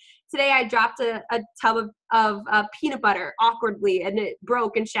 whatever. Today I dropped a tub of peanut butter awkwardly, and it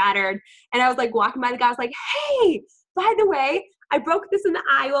broke and shattered. And I was like walking by the guy, I was like, hey, by the way, I broke this in the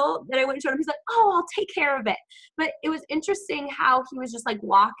aisle. And I went and showed him. He's like, oh, I'll take care of it. But it was interesting how he was just like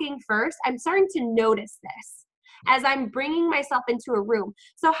walking first. I'm starting to notice this as I'm bringing myself into a room.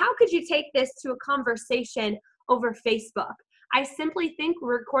 So how could you take this to a conversation over Facebook? I simply think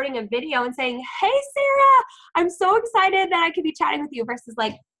we're recording a video and saying, hey, Sarah, I'm so excited that I could be chatting with you, versus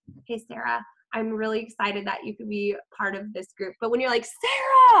like, hey, Sarah, I'm really excited that you could be part of this group. But when you're like,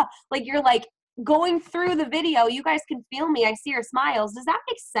 Sarah, like you're like going through the video, you guys can feel me. I see your smiles. Does that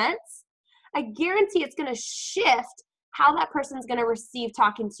make sense? I guarantee it's going to shift how that person's going to receive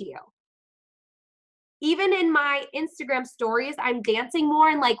talking to you. Even in my Instagram stories, I'm dancing more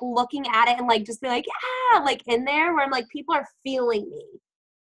and like looking at it and like just be like, yeah, like in there where I'm like, people are feeling me.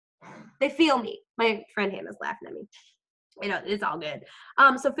 They feel me. My friend Hannah's laughing at me. You know, it's all good.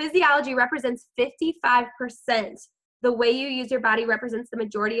 So physiology represents 55%. The way you use your body represents the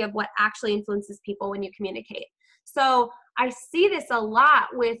majority of what actually influences people when you communicate. So I see this a lot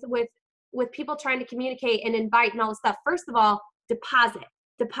with people trying to communicate and invite and all this stuff. First of all, deposit.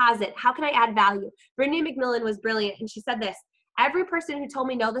 How can I add value? Brittany McMillan was brilliant, and she said this: every person who told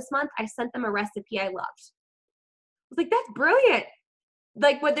me no this month, I sent them a recipe I loved. I was like, that's brilliant.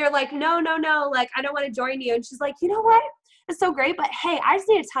 Like when they're like, no, like I don't want to join you. And she's like, you know what? It's so great, but hey, I just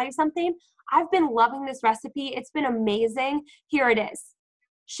need to tell you something. I've been loving this recipe. It's been amazing. Here it is.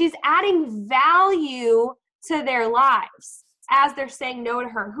 She's adding value to their lives as they're saying no to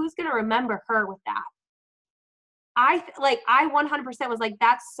her. Who's going to remember her with that? I 100% was like,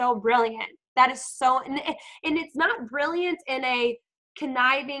 that's so brilliant. That is so, and it's not brilliant in a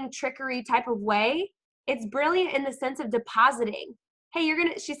conniving trickery type of way. It's brilliant in the sense of depositing. Hey,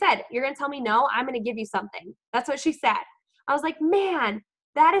 she said, you're going to tell me no, I'm going to give you something. That's what she said. I was like, man,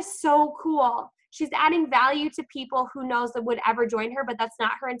 that is so cool. She's adding value to people who knows that would ever join her, but that's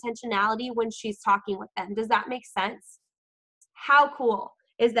not her intentionality when she's talking with them. Does that make sense? How cool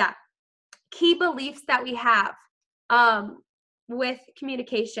is that? Key beliefs that we have with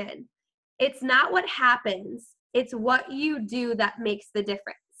communication. It's not what happens, it's what you do that makes the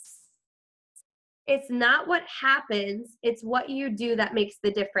difference. It's not what happens, it's what you do that makes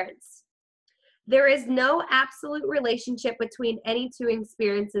the difference. There is no absolute relationship between any two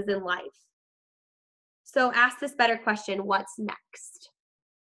experiences in life. So ask this better question: what's next?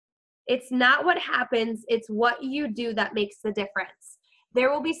 It's not what happens, it's what you do that makes the difference.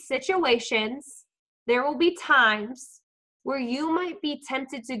 There will be situations, there will be times where you might be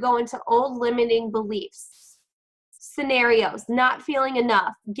tempted to go into old limiting beliefs, scenarios, not feeling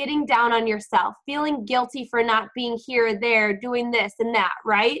enough, getting down on yourself, feeling guilty for not being here or there, doing this and that,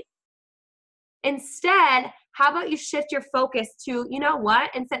 right? Instead, how about you shift your focus to, you know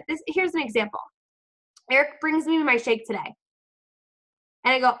what? And here's an example. Eric brings me my shake today.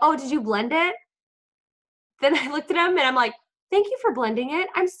 And I go, oh, did you blend it? Then I looked at him and I'm like, thank you for blending it.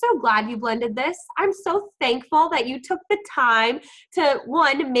 I'm so glad you blended this. I'm so thankful that you took the time to,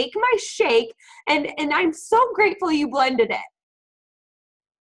 one, make my shake, and I'm so grateful you blended it.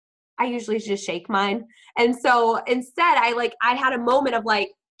 I usually just shake mine. And so instead I had a moment of like,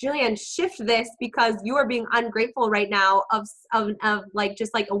 Julianne, shift this because you are being ungrateful right now of like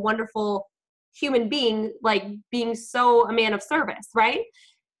just like a wonderful human being, like being so a man of service, right?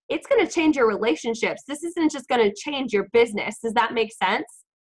 It's going to change your relationships. This isn't just going to change your business. Does that make sense?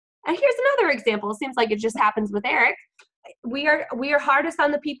 And here's another example. It seems like it just happens with Eric. We are hardest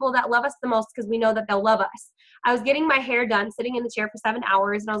on the people that love us the most because we know that they'll love us. I was getting my hair done, sitting in the chair for 7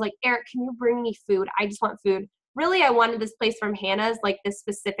 hours, and I was like, Eric, can you bring me food? I just want food. Really, I wanted this place from Hannah's, like this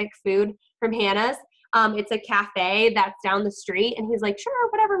specific food from Hannah's. It's a cafe that's down the street, and he's like, sure,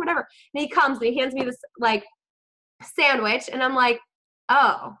 whatever. And he comes and he hands me this like sandwich, and I'm like,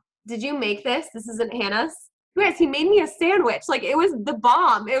 oh, did you make this? This isn't Hannah's. You guys, he made me a sandwich. Like, it was the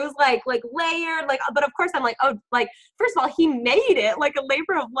bomb. It was like layered, like, but of course I'm like, oh, like, first of all, he made it like a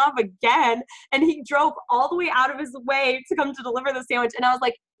labor of love again. And he drove all the way out of his way to come to deliver the sandwich. And I was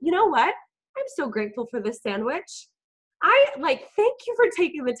like, you know what? I'm so grateful for this sandwich. Thank you for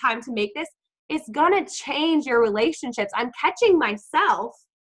taking the time to make this. It's gonna change your relationships. I'm catching myself.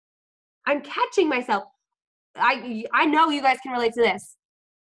 I know you guys can relate to this.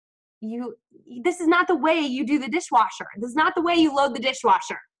 This is not the way you do the dishwasher. This is not the way you load the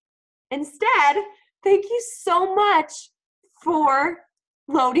dishwasher. Instead, thank you so much for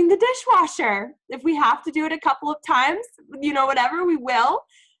loading the dishwasher. If we have to do it a couple of times, whatever, we will.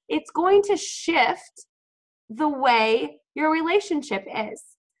 It's going to shift the way your relationship is.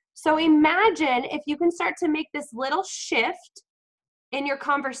 So imagine if you can start to make this little shift in your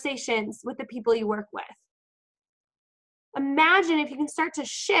conversations with the people you work with. Imagine if you can start to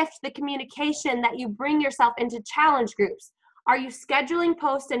shift the communication that you bring yourself into challenge groups. Are you scheduling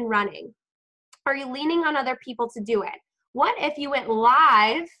posts and running? Are you leaning on other people to do it? What if you went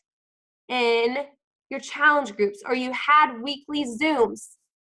live in your challenge groups, or you had weekly Zooms?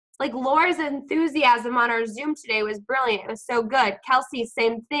 Like Laura's enthusiasm on our Zoom today was brilliant. It was so good. Kelsey's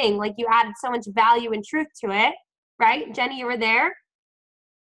same thing. Like, you added so much value and truth to it, right? Jenny, you were there.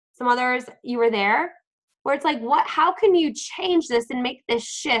 Some others, you were there. Where it's like, how can you change this and make this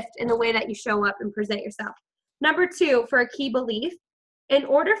shift in the way that you show up and present yourself? Number 2, for a key belief, in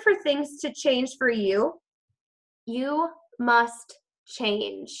order for things to change for you, you must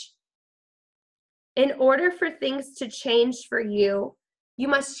change. In order for things to change for you, you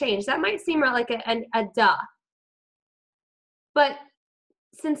must change. That might seem like a duh. But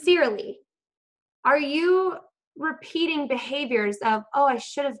sincerely, are you repeating behaviors of, oh, I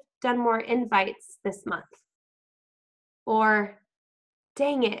should have done more invites this month? Or,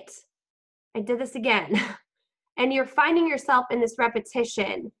 dang it, I did this again. And you're finding yourself in this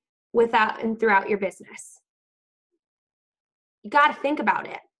repetition throughout your business. You got to think about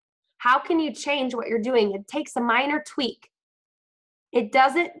it. How can you change what you're doing? It takes a minor tweak. It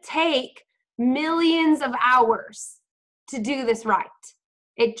doesn't take millions of hours to do this right.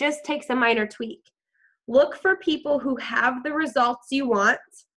 It just takes a minor tweak. Look for people who have the results you want.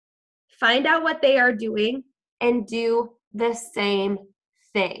 Find out what they are doing and do the same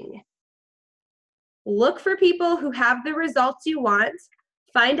thing. Look for people who have the results you want.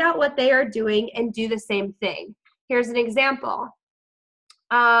 Find out what they are doing and do the same thing. Here's an example.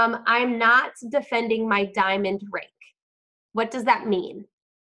 I'm not defending my diamond rank. What does that mean?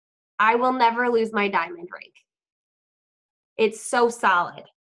 I will never lose my diamond rank. It's so solid.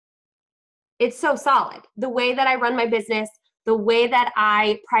 It's so solid. The way that I run my business, the way that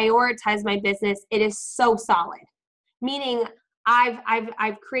I prioritize my business, it is so solid. Meaning I've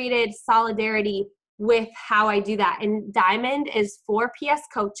created solidarity with how I do that. And diamond is 4 PS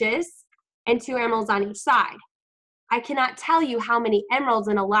coaches and 2 emeralds on each side. I cannot tell you how many emeralds,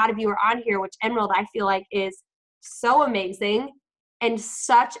 and a lot of you are on here, which emerald I feel like is so amazing and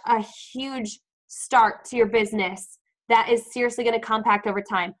such a huge start to your business that is seriously going to compact over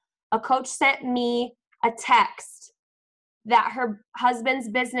time. A coach sent me a text that her husband's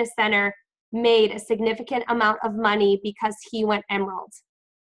business center made a significant amount of money because he went emerald.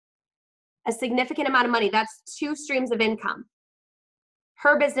 A significant amount of money. That's 2 streams of income.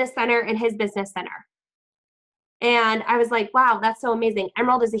 Her business center and his business center. And I was like, wow, that's so amazing.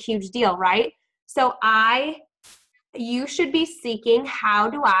 Emerald is a huge deal, right? So you should be seeking, how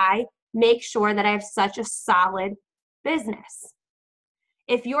do I make sure that I have such a solid business?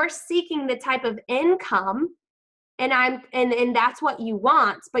 If you're seeking the type of income and that's what you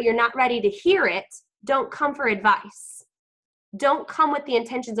want, but you're not ready to hear it, don't come for advice. Don't come with the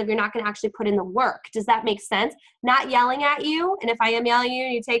intentions of you're not going to actually put in the work. Does that make sense? Not yelling at you. And if I am yelling at you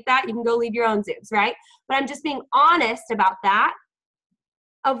and you take that, you can go leave your own Zooms, right? But I'm just being honest about that,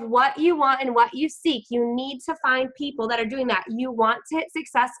 of what you want and what you seek. You need to find people that are doing that. You want to hit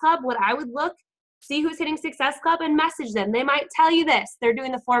Success Club? What I would look See who's hitting Success Club and message them. They might tell you this. They're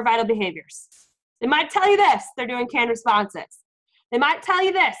doing the 4 vital behaviors. They might tell you this. They're doing canned responses. They might tell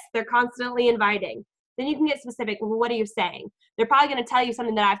you this. They're constantly inviting. Then you can get specific. Well, what are you saying? They're probably going to tell you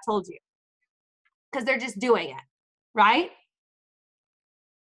something that I've told you because they're just doing it, right?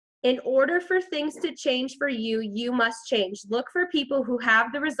 In order for things to change for you, you must change. Look for people who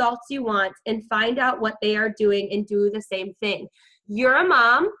have the results you want and find out what they are doing and do the same thing. You're a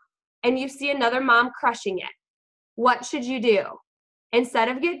mom and you see another mom crushing it. What should you do? Instead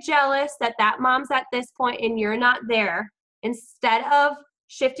of get jealous that that mom's at this point and you're not there, instead of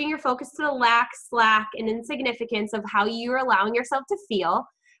shifting your focus to the lack, slack, and insignificance of how you're allowing yourself to feel,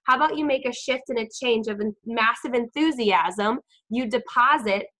 how about you make a shift and a change of massive enthusiasm? You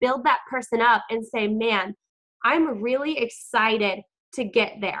deposit, build that person up and say, man, I'm really excited to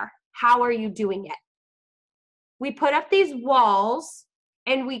get there. How are you doing it? We put up these walls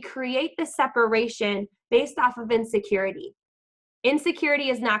and we create the separation based off of insecurity. Insecurity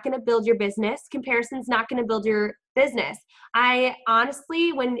is not going to build your business. Comparison is not going to build your business. I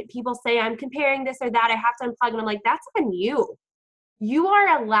honestly, when people say I'm comparing this or that, I have to unplug and I'm like, that's on you. You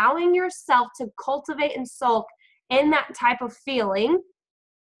are allowing yourself to cultivate and sulk in that type of feeling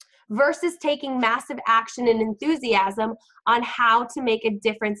versus taking massive action and enthusiasm on how to make a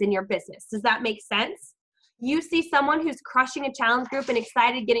difference in your business. Does that make sense? You see someone who's crushing a challenge group and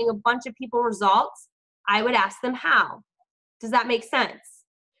excited getting a bunch of people results, I would ask them how. Does that make sense?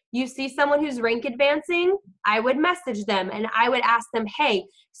 You see someone who's rank advancing, I would message them and I would ask them, hey,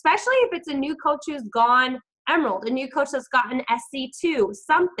 especially if it's a new coach who's gone Emerald, a new coach that's gotten SC2,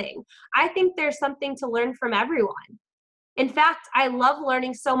 something. I think there's something to learn from everyone. In fact, I love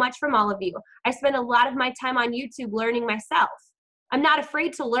learning so much from all of you. I spend a lot of my time on YouTube learning myself. I'm not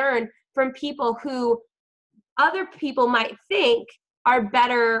afraid to learn from people who other people might think are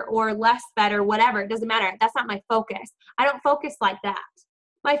better or less better, whatever. It doesn't matter. That's not my focus. I don't focus like that.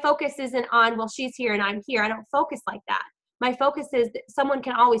 My focus isn't on, well, she's here and I'm here. I don't focus like that. My focus is that someone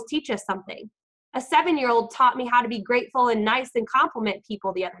can always teach us something. A 7-year-old taught me how to be grateful and nice and compliment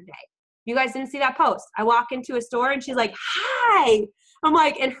people the other day. You guys didn't see that post. I walk into a store and she's like, hi. I'm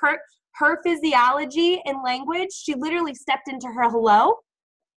like, and her physiology and language, she literally stepped into her hello.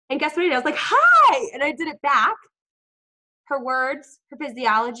 And guess what I did? I was like, hi. And I did it back. Her words, her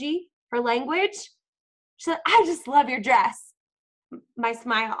physiology, her language. She's like, I just love your dress. My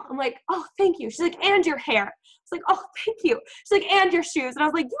smile. I'm like, oh, thank you. She's like, and your hair. It's like, oh, thank you. She's like, and your shoes. And I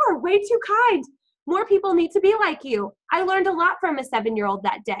was like, you are way too kind. More people need to be like you. I learned a lot from a 7-year-old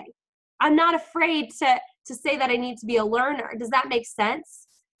that day. I'm not afraid to say that I need to be a learner. Does that make sense?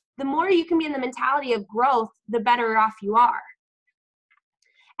 The more you can be in the mentality of growth, the better off you are.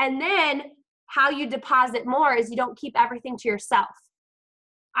 And then how you deposit more is you don't keep everything to yourself.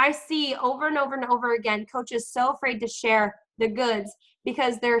 I see over and over and over again, coaches so afraid to share the goods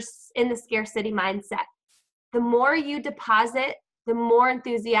because they're in the scarcity mindset. The more you deposit, the more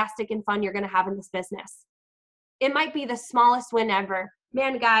enthusiastic and fun you're going to have in this business. It might be the smallest win ever.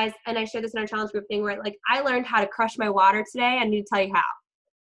 Man, guys, and I share this in our challenge group thing where like I learned how to crush my water today. I need to tell you how.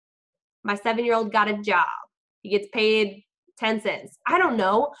 My 7-year-old got a job. He gets paid 10 cents. I don't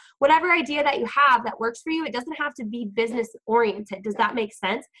know. Whatever idea that you have that works for you, it doesn't have to be business oriented. Does that make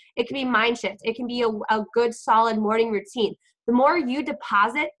sense? It can be mind shift. It can be a good, solid morning routine. The more you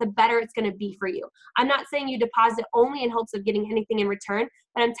deposit, the better it's going to be for you. I'm not saying you deposit only in hopes of getting anything in return,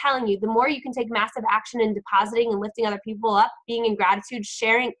 but I'm telling you, the more you can take massive action in depositing and lifting other people up, being in gratitude,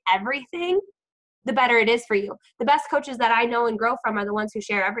 sharing everything, the better it is for you. The best coaches that I know and grow from are the ones who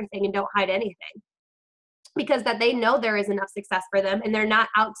share everything and don't hide anything. Because that they know there is enough success for them and they're not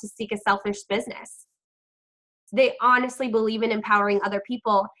out to seek a selfish business. They honestly believe in empowering other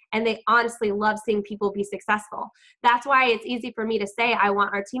people and they honestly love seeing people be successful. That's why it's easy for me to say I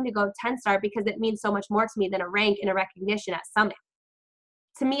want our team to go 10-star because it means so much more to me than a rank and a recognition at Summit.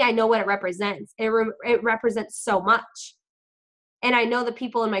 To me, I know what it represents. It represents so much. And I know the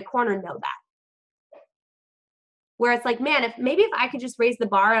people in my corner know that. Where it's like, man, if I could just raise the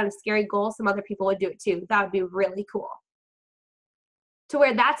bar on a scary goal, some other people would do it too. That would be really cool. To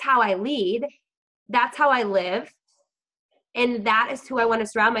where that's how I lead, that's how I live, and that is who I want to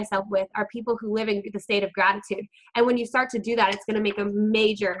surround myself with, are people who live in the state of gratitude. And when you start to do that, it's going to make a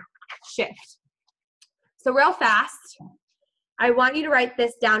major shift. So real fast, I want you to write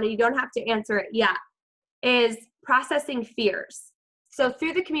this down, and you don't have to answer it yet, is processing fears. So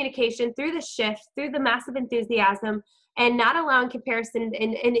through the communication, through the shift, through the massive enthusiasm, and not allowing comparison.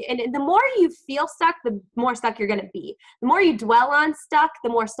 And the more you feel stuck, the more stuck you're going to be. The more you dwell on stuck, the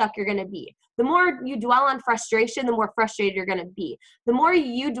more stuck you're going to be. The more you dwell on frustration, the more frustrated you're going to be. The more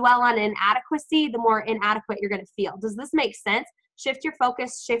you dwell on inadequacy, the more inadequate you're going to feel. Does this make sense? Shift your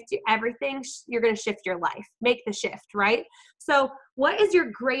focus, shift your everything. You're going to shift your life. Make the shift, right? So what is your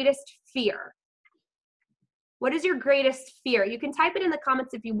greatest fear? What is your greatest fear? You can type it in the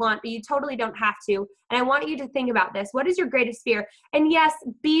comments if you want, but you totally don't have to. And I want you to think about this. What is your greatest fear? And yes,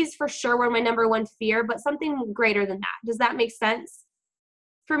 bees for sure were my number one fear, but something greater than that. Does that make sense?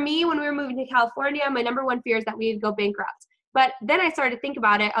 For me, when we were moving to California, my number one fear is that we would go bankrupt. But then I started to think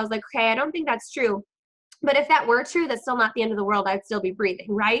about it. I was like, okay, I don't think that's true. But if that were true, that's still not the end of the world. I'd still be breathing,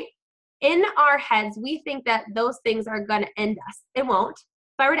 right? In our heads, we think that those things are going to end us. It won't.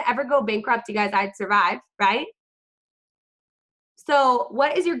 If I were to ever go bankrupt, you guys, I'd survive, right? So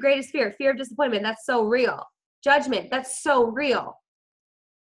what is your greatest fear? Fear of disappointment. That's so real. Judgment. That's so real.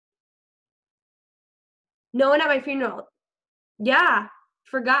 No one at my funeral. Yeah.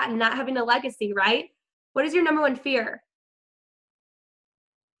 Forgotten, not having a legacy, right? What is your number one fear?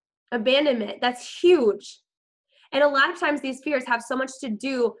 Abandonment. That's huge. And a lot of times these fears have so much to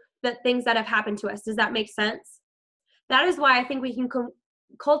do with things that have happened to us. Does that make sense? That is why I think we can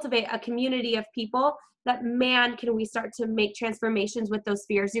cultivate a community of people that, man, can we start to make transformations with those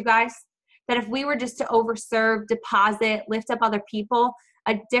fears, you guys? That if we were just to overserve, deposit, lift up other people,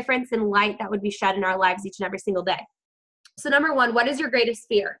 a difference in light that would be shed in our lives each and every single day. So number one, what is your greatest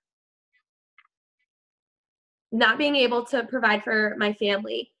fear? Not being able to provide for my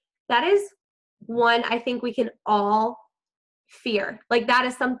family. That is one I think we can all fear. Like that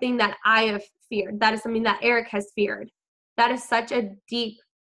is something that I have feared. That is something that Eric has feared. That is such a deep,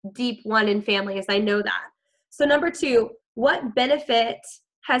 deep one in families. I know that. So number two, what benefit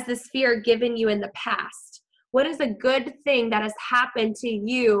has this fear given you in the past? What is a good thing that has happened to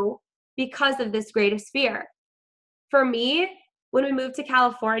you because of this greatest fear? For me, when we moved to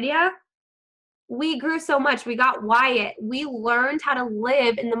California, we grew so much. We got Wyatt. We learned how to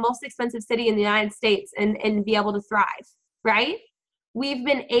live in the most expensive city in the United States and be able to thrive, right? We've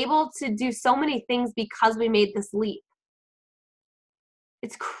been able to do so many things because we made this leap.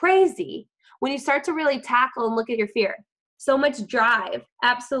 It's crazy when you start to really tackle and look at your fear. So much drive,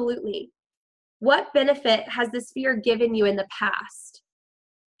 absolutely. What benefit has this fear given you in the past?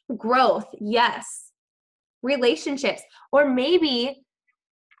 Growth, yes. Relationships, or maybe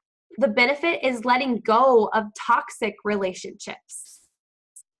the benefit is letting go of toxic relationships,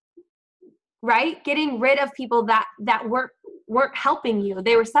 right? Getting rid of people that weren't helping you.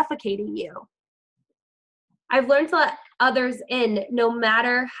 They were suffocating you. I've learned to let others in no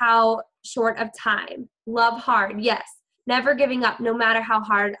matter how short of time. Love hard, yes. Never giving up no matter how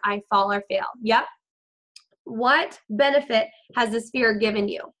hard I fall or fail. Yep. What benefit has this fear given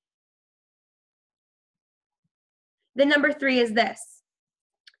you? The number three is this.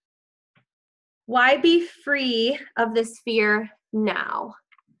 Why be free of this fear now?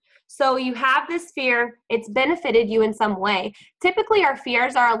 So you have this fear, it's benefited you in some way. Typically our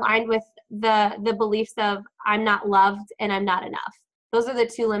fears are aligned with the beliefs of I'm not loved and I'm not enough. Those are the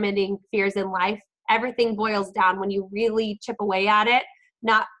two limiting fears in life. Everything boils down when you really chip away at it.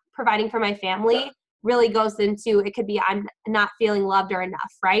 Not providing for my family really goes into, it could be I'm not feeling loved or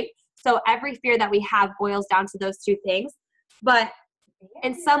enough, right? So every fear that we have boils down to those two things. But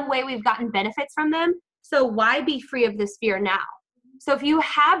in some way we've gotten benefits from them. So why be free of this fear now? So if you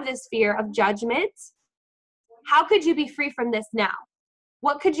have this fear of judgment, how could you be free from this now?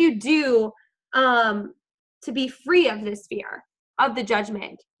 What could you do to be free of this fear of the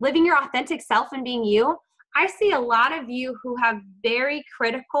judgment? Living your authentic self and being you. I see a lot of you who have very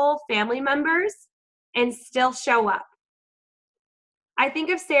critical family members and still show up. I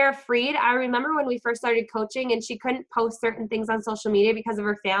think of Sarah Freed. I remember when we first started coaching and she couldn't post certain things on social media because of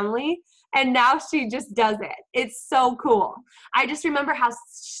her family. And now she just does it. It's so cool. I just remember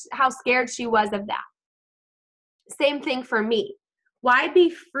how scared she was of that. Same thing for me. Why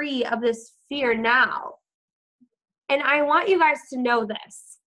be free of this fear now? And I want you guys to know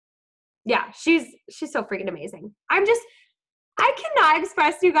this. Yeah, she's so freaking amazing. I cannot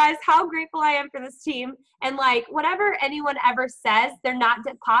express to you guys how grateful I am for this team. And like whatever anyone ever says, they're not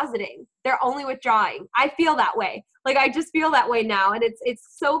depositing. They're only withdrawing. I feel that way. Like I just feel that way now. And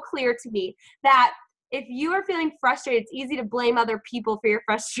it's so clear to me that if you are feeling frustrated, it's easy to blame other people for your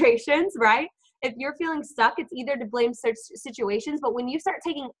frustrations, right? If you're feeling stuck, it's either to blame such situations. But when you start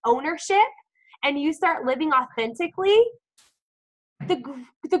taking ownership and you start living authentically,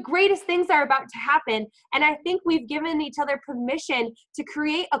 the greatest things are about to happen. And I think we've given each other permission to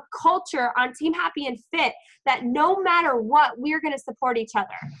create a culture on Team Happy and Fit that no matter what, we're going to support each other.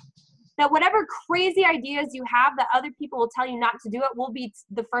 That whatever crazy ideas you have that other people will tell you not to do it, we'll be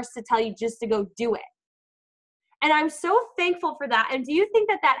the first to tell you just to go do it. And I'm so thankful for that. And do you think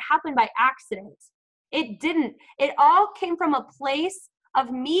that that happened by accident? It didn't. It all came from a place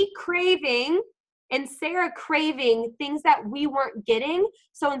of me craving and Sarah craving things that we weren't getting.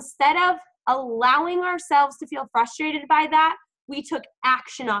 So instead of allowing ourselves to feel frustrated by that, we took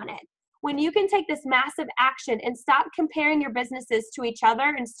action on it. When you can take this massive action and stop comparing your businesses to each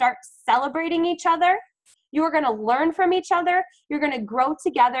other and start celebrating each other, you are going to learn from each other, you're going to grow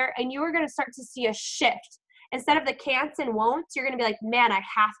together, and you are going to start to see a shift. Instead of the can'ts and won'ts, you're going to be like, man, I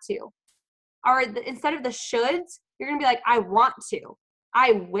have to. Or instead of the shoulds, you're going to be like, I want to.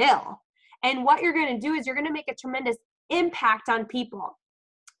 I will. And what you're going to do is you're going to make a tremendous impact on people.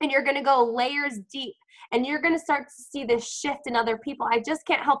 And you're going to go layers deep. And you're going to start to see this shift in other people. I just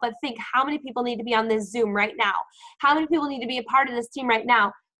can't help but think how many people need to be on this Zoom right now. How many people need to be a part of this team right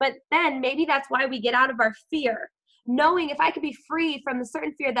now. But then maybe that's why we get out of our fear. Knowing if I could be free from the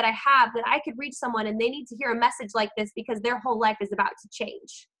certain fear that I have, that I could reach someone and they need to hear a message like this because their whole life is about to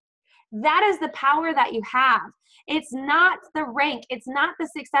change. That is the power that you have. It's not the rank. It's not the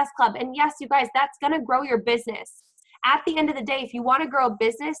success club. And yes, you guys, that's going to grow your business. At the end of the day, if you want to grow a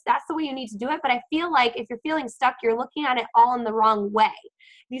business, that's the way you need to do it. But I feel like if you're feeling stuck, you're looking at it all in the wrong way.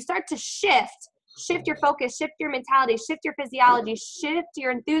 If you start to shift your focus, shift your mentality, shift your physiology, shift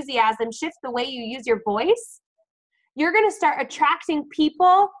your enthusiasm, shift the way you use your voice, you're going to start attracting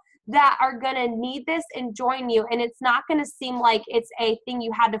people that are going to need this and join you. And it's not going to seem like it's a thing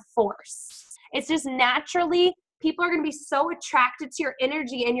you had to force. It's just naturally, people are going to be so attracted to your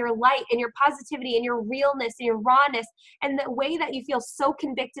energy and your light and your positivity and your realness and your rawness and the way that you feel so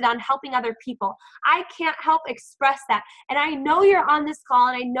convicted on helping other people. I can't help express that. And I know you're on this call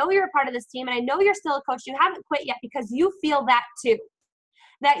and I know you're a part of this team and I know you're still a coach. You haven't quit yet because you feel that too.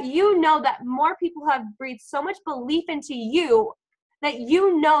 That you know that more people have breathed so much belief into you that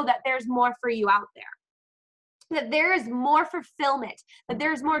you know that there's more for you out there. That there is more fulfillment, that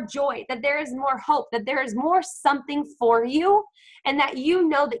there's more joy, that there is more hope, that there is more something for you, and that you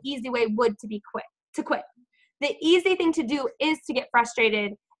know the easy way would to quit. The easy thing to do is to get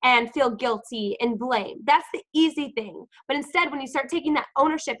frustrated and feel guilty and blame. That's the easy thing. But instead, when you start taking that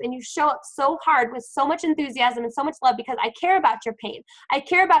ownership and you show up so hard with so much enthusiasm and so much love because I care about your pain. I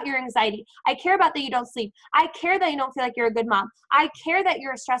care about your anxiety. I care about that you don't sleep. I care that you don't feel like you're a good mom. I care that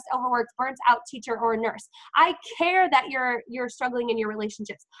you're a stressed, overworked, burnt out teacher or a nurse. I care that you're struggling in your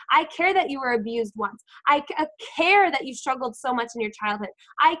relationships. I care that you were abused once. I care that you struggled so much in your childhood.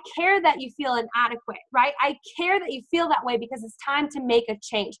 I care that you feel inadequate, right? I care that you feel that way because it's time to make a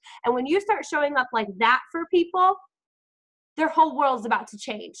change. And when you start showing up like that for people, their whole world's about to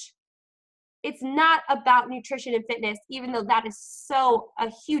change. It's not about nutrition and fitness, even though that is so a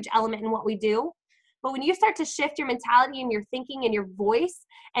huge element in what we do. But when you start to shift your mentality and your thinking and your voice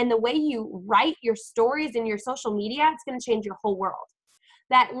and the way you write your stories in your social media, it's going to change your whole world.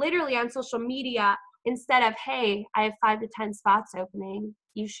 That literally on social media, instead of, hey, I have 5 to 10 spots opening,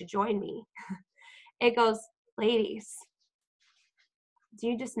 you should join me. It goes, ladies, do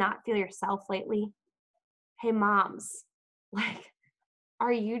you just not feel yourself lately? Hey, moms, like,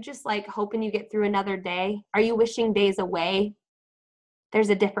 are you just like hoping you get through another day? Are you wishing days away? There's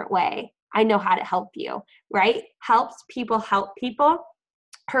a different way. I know how to help you, right? Help people, hurt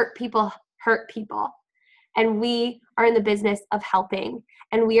people, hurt people. And we are in the business of helping,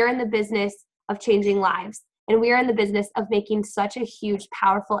 and we are in the business of changing lives. And we are in the business of making such a huge,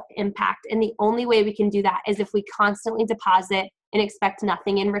 powerful impact. And the only way we can do that is if we constantly deposit and expect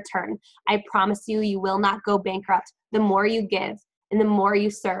nothing in return. I promise you, you will not go bankrupt. The more you give and the more you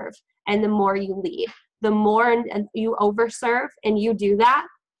serve and the more you lead, the more you overserve and you do that,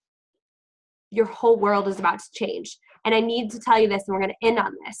 your whole world is about to change. And I need to tell you this, and we're going to end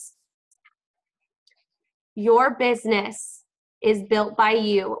on this. Your business is built by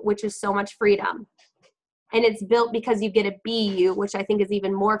you, which is so much freedom. And it's built because you get to be you, which I think is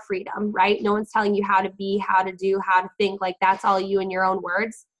even more freedom, right? No one's telling you how to be, how to do, how to think. Like, that's all you in your own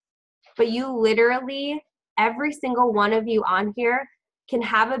words. But you literally, every single one of you on here can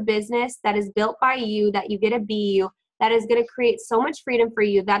have a business that is built by you, that you get to be you, that is going to create so much freedom for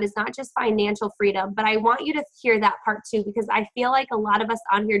you. That is not just financial freedom, but I want you to hear that part too, because I feel like a lot of us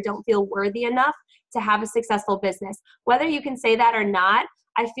on here don't feel worthy enough to have a successful business. Whether you can say that or not,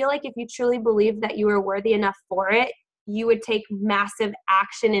 I feel like if you truly believe that you are worthy enough for it, you would take massive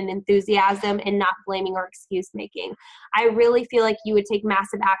action and enthusiasm and not blaming or excuse making. I really feel like you would take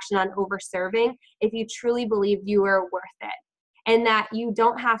massive action on over-serving if you truly believed you were worth it, and that you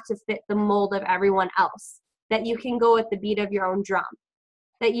don't have to fit the mold of everyone else, that you can go with the beat of your own drum,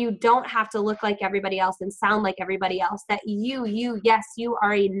 that you don't have to look like everybody else and sound like everybody else, that yes, you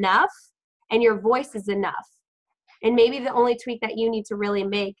are enough and your voice is enough. And maybe the only tweak that you need to really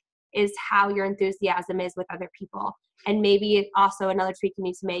make is how your enthusiasm is with other people. And maybe also another tweak you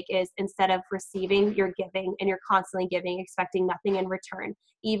need to make is, instead of receiving, you're giving, and you're constantly giving, expecting nothing in return,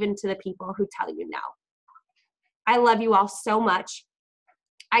 even to the people who tell you no. I love you all so much.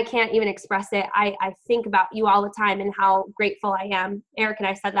 I can't even express it. I think about you all the time and how grateful I am. Eric and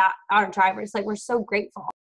I said that, our drivers, like, we're so grateful.